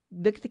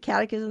 look at the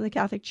Catechism of the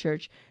Catholic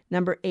Church,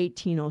 number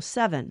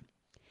 1807.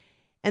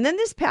 And then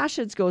this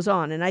passage goes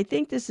on, and I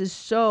think this is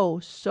so,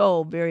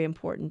 so very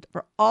important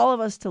for all of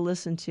us to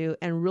listen to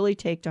and really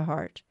take to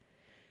heart.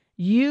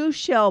 You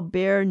shall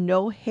bear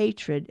no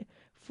hatred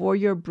for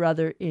your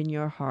brother in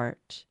your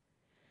heart.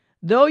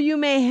 Though you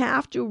may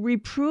have to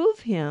reprove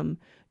him,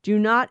 do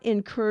not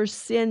incur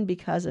sin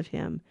because of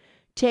him.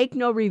 Take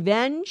no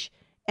revenge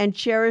and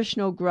cherish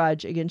no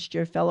grudge against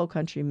your fellow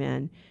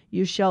countrymen.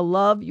 You shall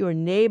love your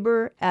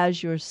neighbor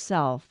as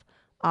yourself.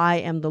 I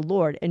am the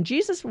Lord. And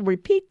Jesus will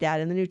repeat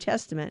that in the New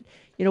Testament.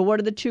 What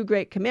are the two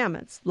great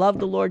commandments? Love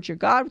the Lord your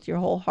God with your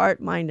whole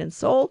heart, mind, and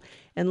soul,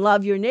 and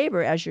love your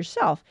neighbor as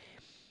yourself.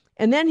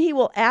 And then he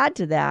will add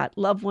to that,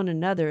 love one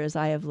another as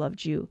I have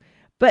loved you.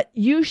 But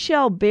you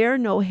shall bear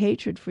no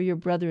hatred for your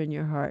brother in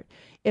your heart.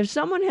 If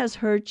someone has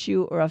hurt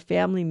you or a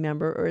family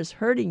member or is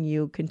hurting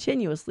you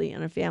continuously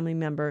and a family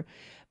member,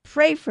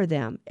 pray for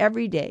them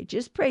every day.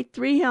 Just pray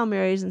 3 Hail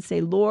Marys and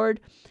say, Lord,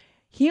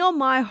 heal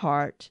my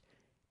heart,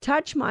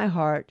 touch my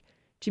heart,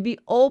 to be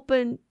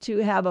open, to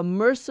have a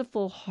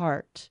merciful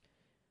heart,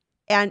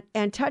 and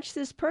touch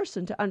this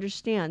person to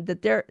understand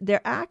that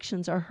their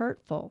actions are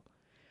hurtful.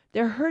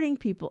 They're hurting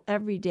people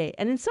every day.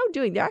 And in so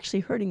doing, they're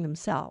actually hurting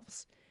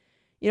themselves.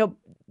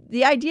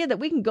 The idea that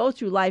we can go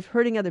through life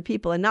hurting other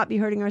people and not be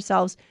hurting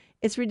ourselves,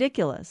 it's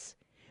ridiculous.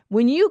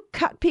 When you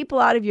cut people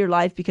out of your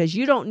life because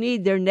you don't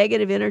need their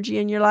negative energy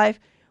in your life,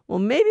 well,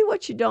 maybe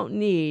what you don't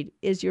need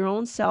is your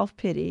own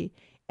self-pity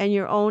and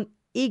your own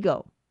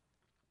ego.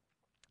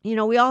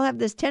 We all have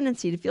this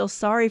tendency to feel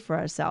sorry for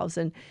ourselves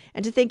and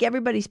to think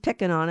everybody's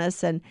picking on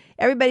us and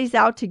everybody's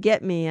out to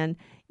get me. And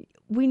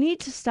we need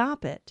to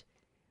stop it.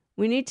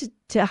 We need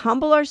to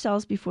humble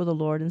ourselves before the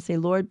Lord and say,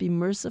 Lord, be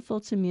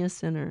merciful to me, a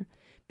sinner.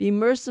 Be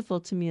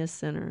merciful to me, a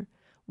sinner.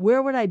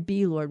 Where would I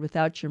be, Lord,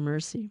 without your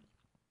mercy?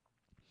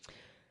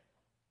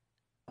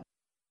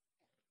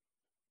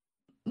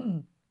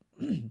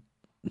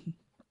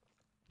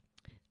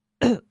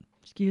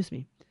 Excuse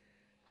me.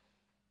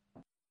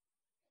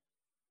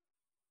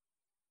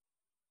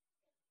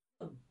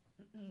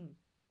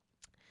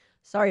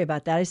 Sorry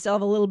about that. I still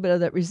have a little bit of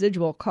that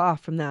residual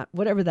cough from that,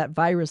 whatever that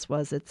virus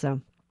was. It's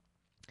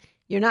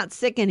you're not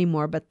sick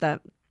anymore, but the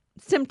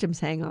symptoms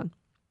hang on.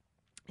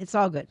 It's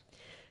all good.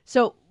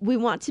 So we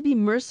want to be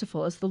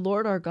merciful as the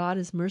Lord our God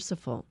is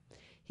merciful.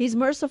 He's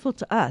merciful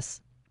to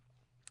us.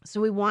 So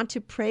we want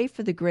to pray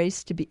for the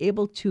grace to be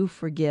able to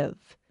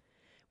forgive.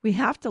 We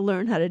have to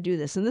learn how to do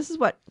this. And this is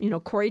what,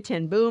 Corrie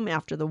ten Boom,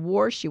 after the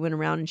war, she went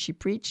around and she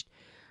preached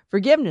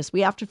forgiveness.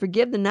 We have to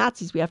forgive the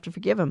Nazis. We have to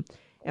forgive them.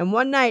 And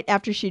one night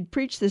after she'd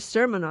preached this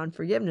sermon on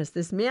forgiveness,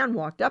 this man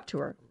walked up to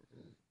her.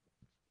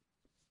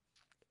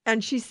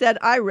 And she said,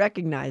 I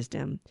recognized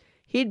him.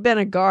 He'd been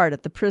a guard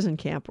at the prison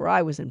camp where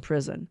I was in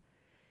prison.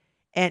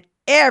 And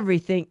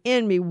everything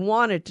in me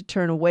wanted to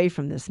turn away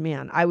from this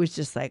man. I was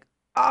just like,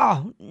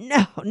 oh,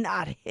 no,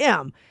 not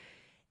him.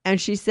 And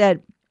she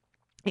said,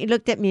 he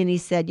looked at me and he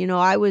said,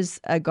 I was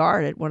a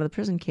guard at one of the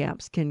prison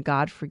camps. Can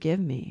God forgive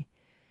me?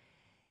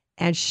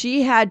 And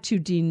she had to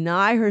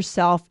deny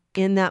herself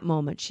in that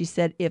moment. She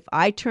said, if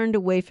I turned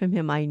away from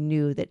him, I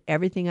knew that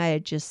everything I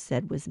had just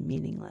said was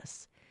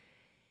meaningless.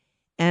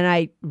 And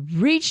I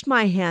reached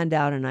my hand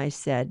out and I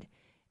said,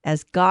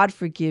 as God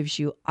forgives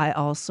you, I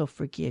also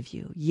forgive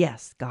you.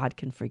 Yes, God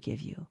can forgive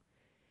you.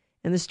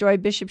 And the story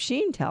Bishop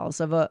Sheen tells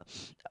of a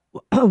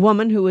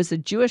woman who was a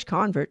Jewish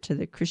convert to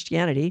the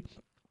Christianity,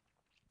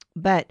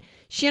 but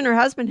she and her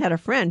husband had a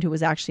friend who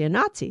was actually a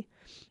Nazi.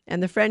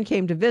 And the friend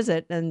came to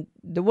visit, and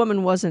the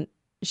woman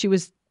she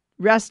was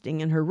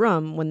resting in her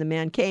room when the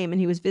man came,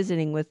 and he was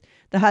visiting with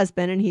the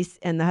husband,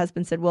 and the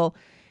husband said, well,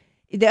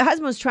 the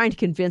husband was trying to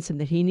convince him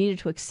that he needed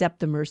to accept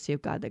the mercy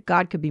of God, that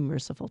God could be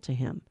merciful to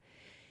him.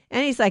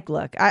 And he's like,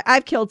 look,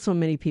 I've killed so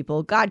many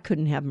people. God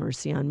couldn't have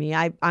mercy on me.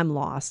 I'm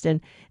lost. And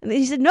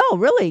he said, no,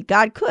 really,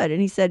 God could. And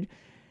he said,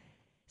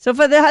 so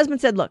for the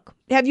husband said, look,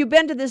 have you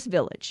been to this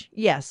village?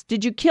 Yes.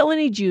 Did you kill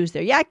any Jews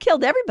there? Yeah, I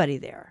killed everybody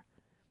there.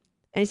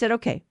 And he said,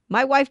 okay,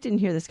 my wife didn't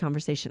hear this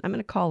conversation. I'm going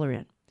to call her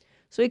in.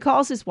 So he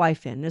calls his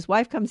wife in. And his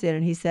wife comes in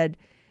and he said,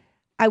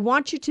 I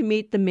want you to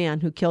meet the man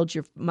who killed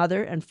your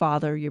mother and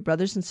father, your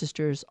brothers and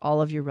sisters,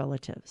 all of your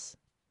relatives.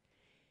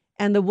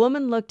 And the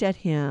woman looked at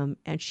him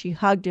and she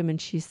hugged him and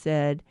she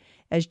said,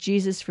 as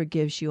Jesus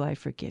forgives you, I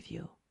forgive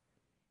you.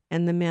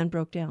 And the man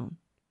broke down.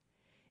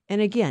 And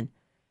again,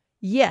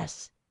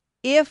 yes,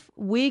 if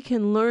we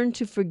can learn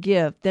to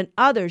forgive, then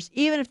others,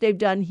 even if they've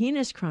done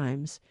heinous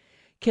crimes,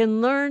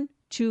 can learn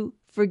to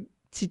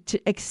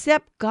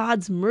accept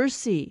God's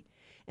mercy.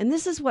 And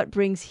this is what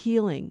brings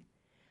healing.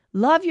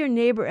 Love your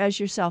neighbor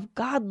as yourself.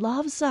 God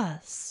loves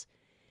us.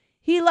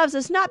 He loves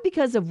us not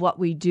because of what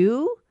we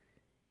do.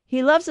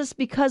 He loves us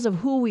because of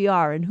who we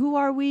are. And who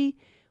are we?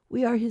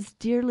 We are his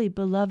dearly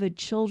beloved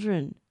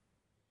children.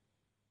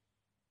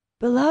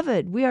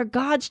 Beloved, we are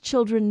God's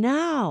children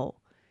now.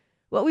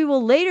 What we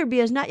will later be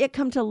has not yet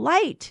come to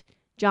light,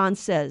 John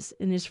says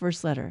in his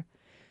first letter.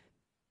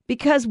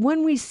 Because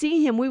when we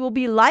see him, we will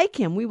be like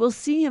him. We will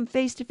see him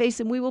face to face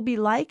and we will be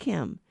like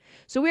him.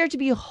 So we are to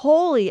be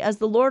holy as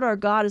the Lord our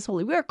God is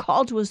holy. We are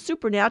called to a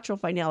supernatural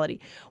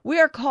finality. We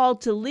are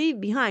called to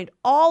leave behind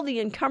all the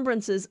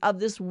encumbrances of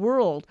this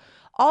world,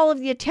 all of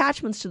the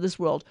attachments to this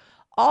world,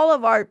 all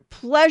of our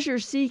pleasure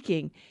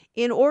seeking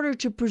in order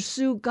to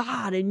pursue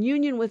God and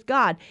union with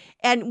God.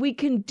 And we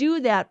can do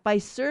that by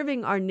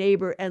serving our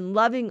neighbor and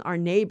loving our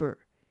neighbor.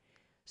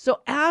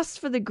 So ask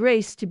for the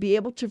grace to be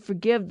able to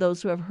forgive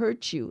those who have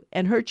hurt you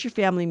and hurt your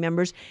family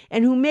members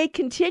and who may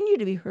continue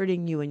to be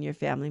hurting you and your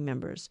family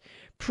members.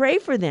 Pray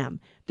for them.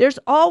 There's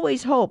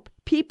always hope.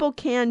 People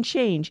can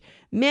change.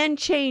 Men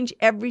change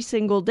every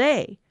single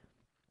day.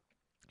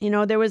 You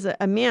know, there was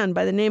a man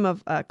by the name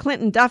of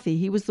Clinton Duffy.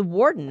 He was the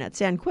warden at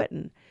San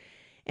Quentin.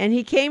 And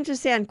he came to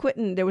San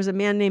Quentin. There was a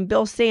man named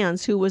Bill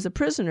Sands who was a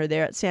prisoner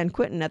there at San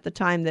Quentin at the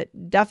time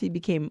that Duffy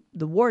became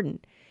the warden.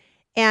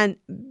 And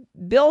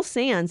Bill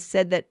Sands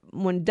said that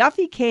when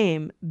Duffy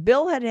came,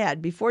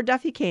 before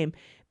Duffy came,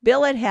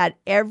 Bill had had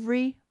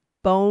every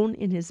bone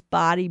in his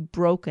body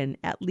broken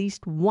at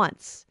least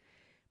once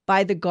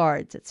by the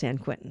guards at San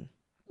Quentin.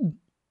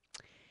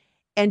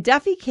 And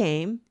Duffy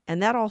came,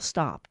 and that all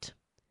stopped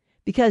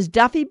because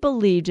Duffy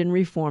believed in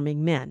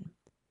reforming men.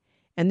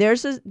 And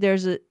there's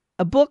a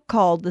book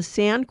called The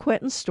San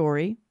Quentin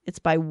Story. It's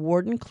by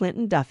Warden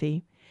Clinton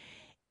Duffy.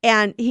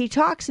 And he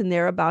talks in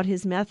there about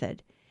his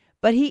method.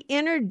 But he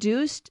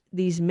introduced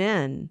these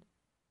men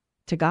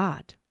to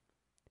God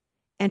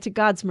and to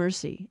God's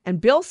mercy.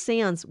 And Bill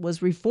Sands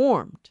was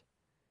reformed.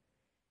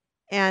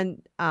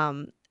 And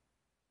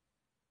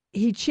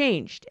he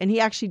changed. And he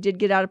actually did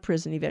get out of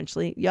prison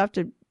eventually. You have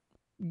to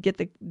get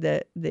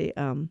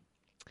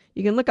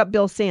you can look up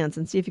Bill Sands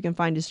and see if you can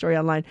find his story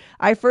online.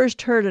 I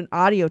first heard an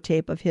audio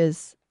tape of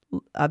his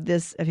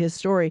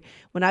story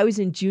when I was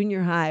in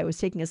junior high. I was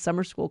taking a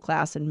summer school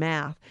class in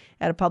math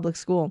at a public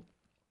school.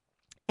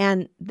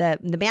 And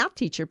the math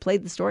teacher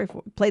played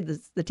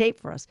the tape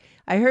for us.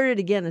 I heard it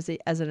again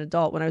as an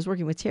adult when I was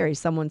working with Terry.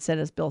 Someone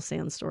sent us Bill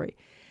Sands' story.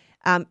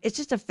 It's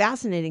just a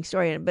fascinating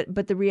story.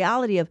 But the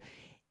reality of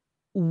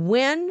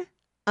when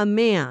a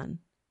man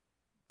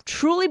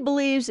truly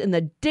believes in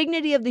the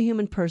dignity of the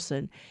human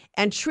person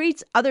and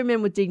treats other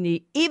men with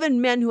dignity,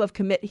 even men who have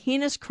committed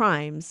heinous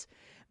crimes,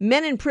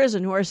 men in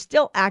prison who are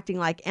still acting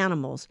like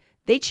animals,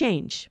 they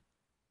change.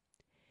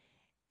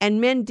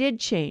 And men did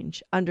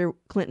change under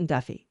Clinton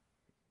Duffy.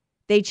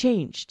 They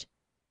changed.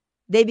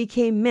 They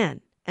became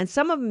men. And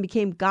some of them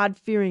became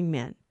God-fearing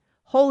men,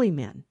 holy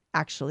men,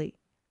 actually,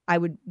 I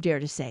would dare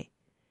to say.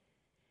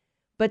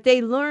 But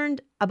they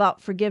learned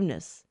about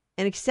forgiveness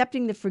and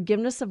accepting the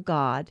forgiveness of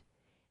God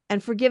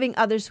and forgiving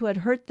others who had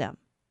hurt them.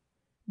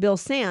 Bill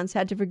Sands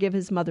had to forgive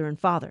his mother and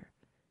father.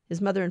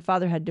 His mother and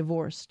father had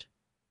divorced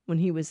when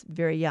he was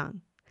very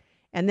young.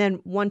 And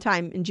then one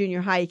time in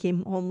junior high, he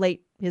came home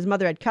late. His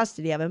mother had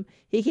custody of him.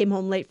 He came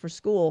home late for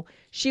school.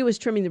 She was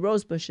trimming the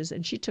rose bushes,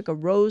 and she took a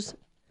rose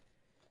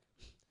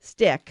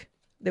stick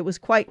that was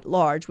quite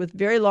large with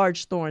very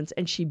large thorns,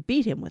 and she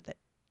beat him with it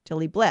till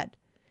he bled.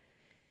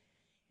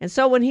 And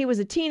so when he was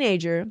a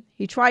teenager,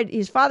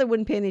 his father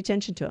wouldn't pay any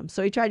attention to him.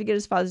 So he tried to get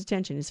his father's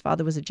attention. His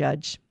father was a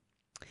judge.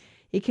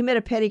 He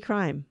committed a petty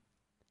crime.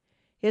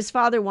 His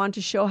father wanted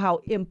to show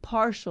how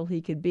impartial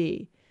he could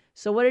be.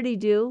 So what did he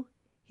do?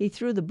 He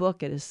threw the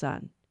book at his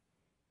son.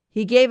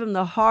 He gave him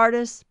the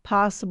hardest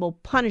possible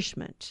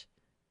punishment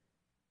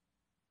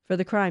for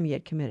the crime he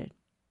had committed.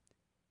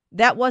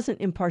 That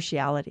wasn't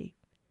impartiality.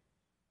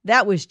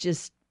 That was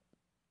just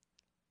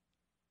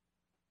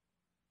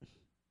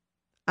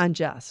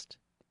unjust.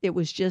 It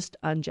was just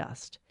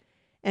unjust.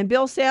 And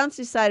Bill Sands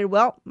decided,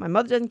 well, my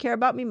mother doesn't care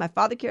about me. My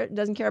father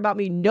doesn't care about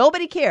me.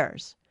 Nobody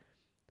cares.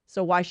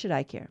 So why should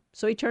I care?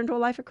 So he turned to a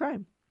life of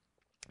crime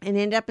and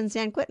ended up in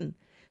San Quentin.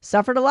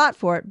 Suffered a lot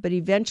for it, but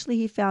eventually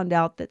he found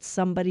out that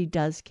somebody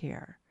does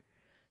care.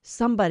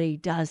 somebody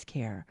does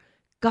care.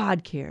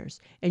 God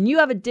cares. And you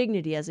have a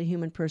dignity as a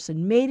human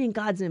person, made in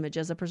God's image,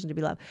 as a person to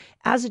be loved,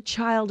 as a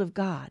child of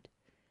God,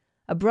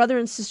 a brother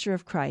and sister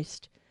of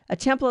Christ, a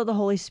temple of the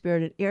Holy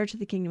Spirit, an heir to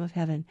the kingdom of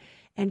heaven.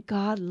 And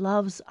God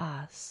loves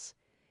us.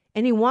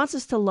 And he wants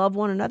us to love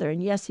one another.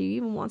 And yes, he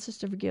even wants us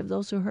to forgive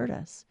those who hurt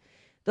us,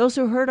 those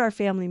who hurt our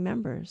family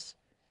members,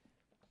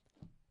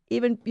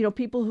 even,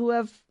 people who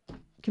have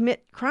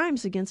commit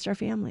crimes against our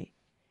family.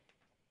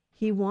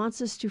 He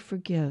wants us to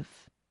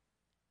forgive.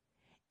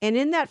 And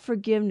in that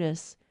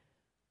forgiveness,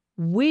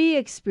 we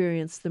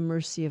experience the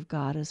mercy of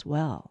God as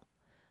well.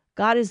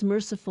 God is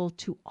merciful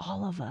to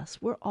all of us.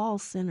 We're all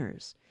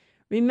sinners.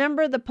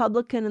 Remember the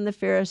publican and the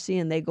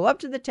Pharisee, and they go up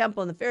to the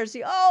temple, and the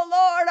Pharisee, oh,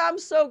 Lord, I'm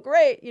so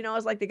great.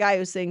 It's like the guy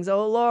who sings,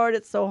 oh, Lord,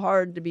 it's so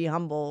hard to be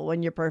humble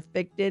when you're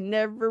perfect in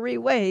every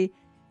way.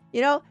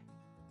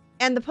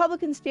 And the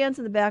publican stands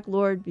in the back,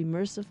 Lord, be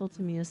merciful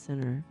to me, a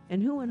sinner.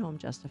 And who went home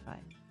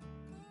justified?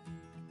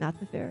 Not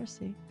the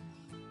Pharisee.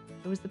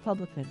 It was the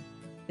publican,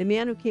 the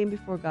man who came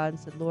before God and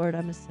said, Lord,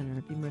 I'm a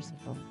sinner, be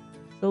merciful.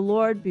 So,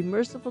 Lord, be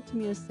merciful to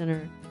me, a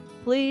sinner.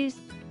 Please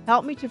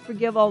help me to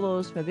forgive all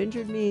those who have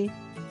injured me,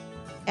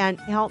 and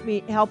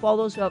help all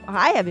those who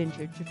I have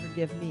injured to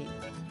forgive me.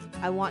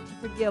 I want to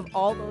forgive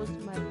all those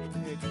whom I have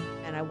injured,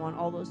 and I want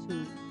all those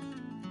who,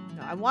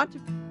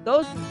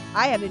 those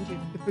I have injured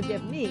to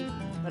forgive me,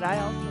 but I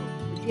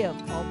also forgive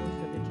all those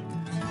who have injured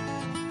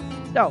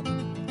me. So,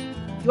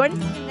 join us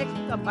again next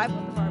week on Bible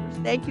with the Barbers.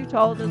 Thank you to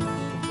all those who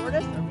support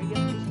us, our radio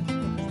stations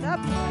who pick us up,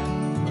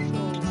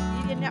 social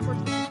media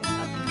networks that pick us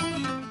up,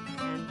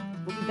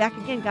 and we'll be back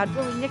again, God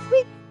willing, next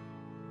week.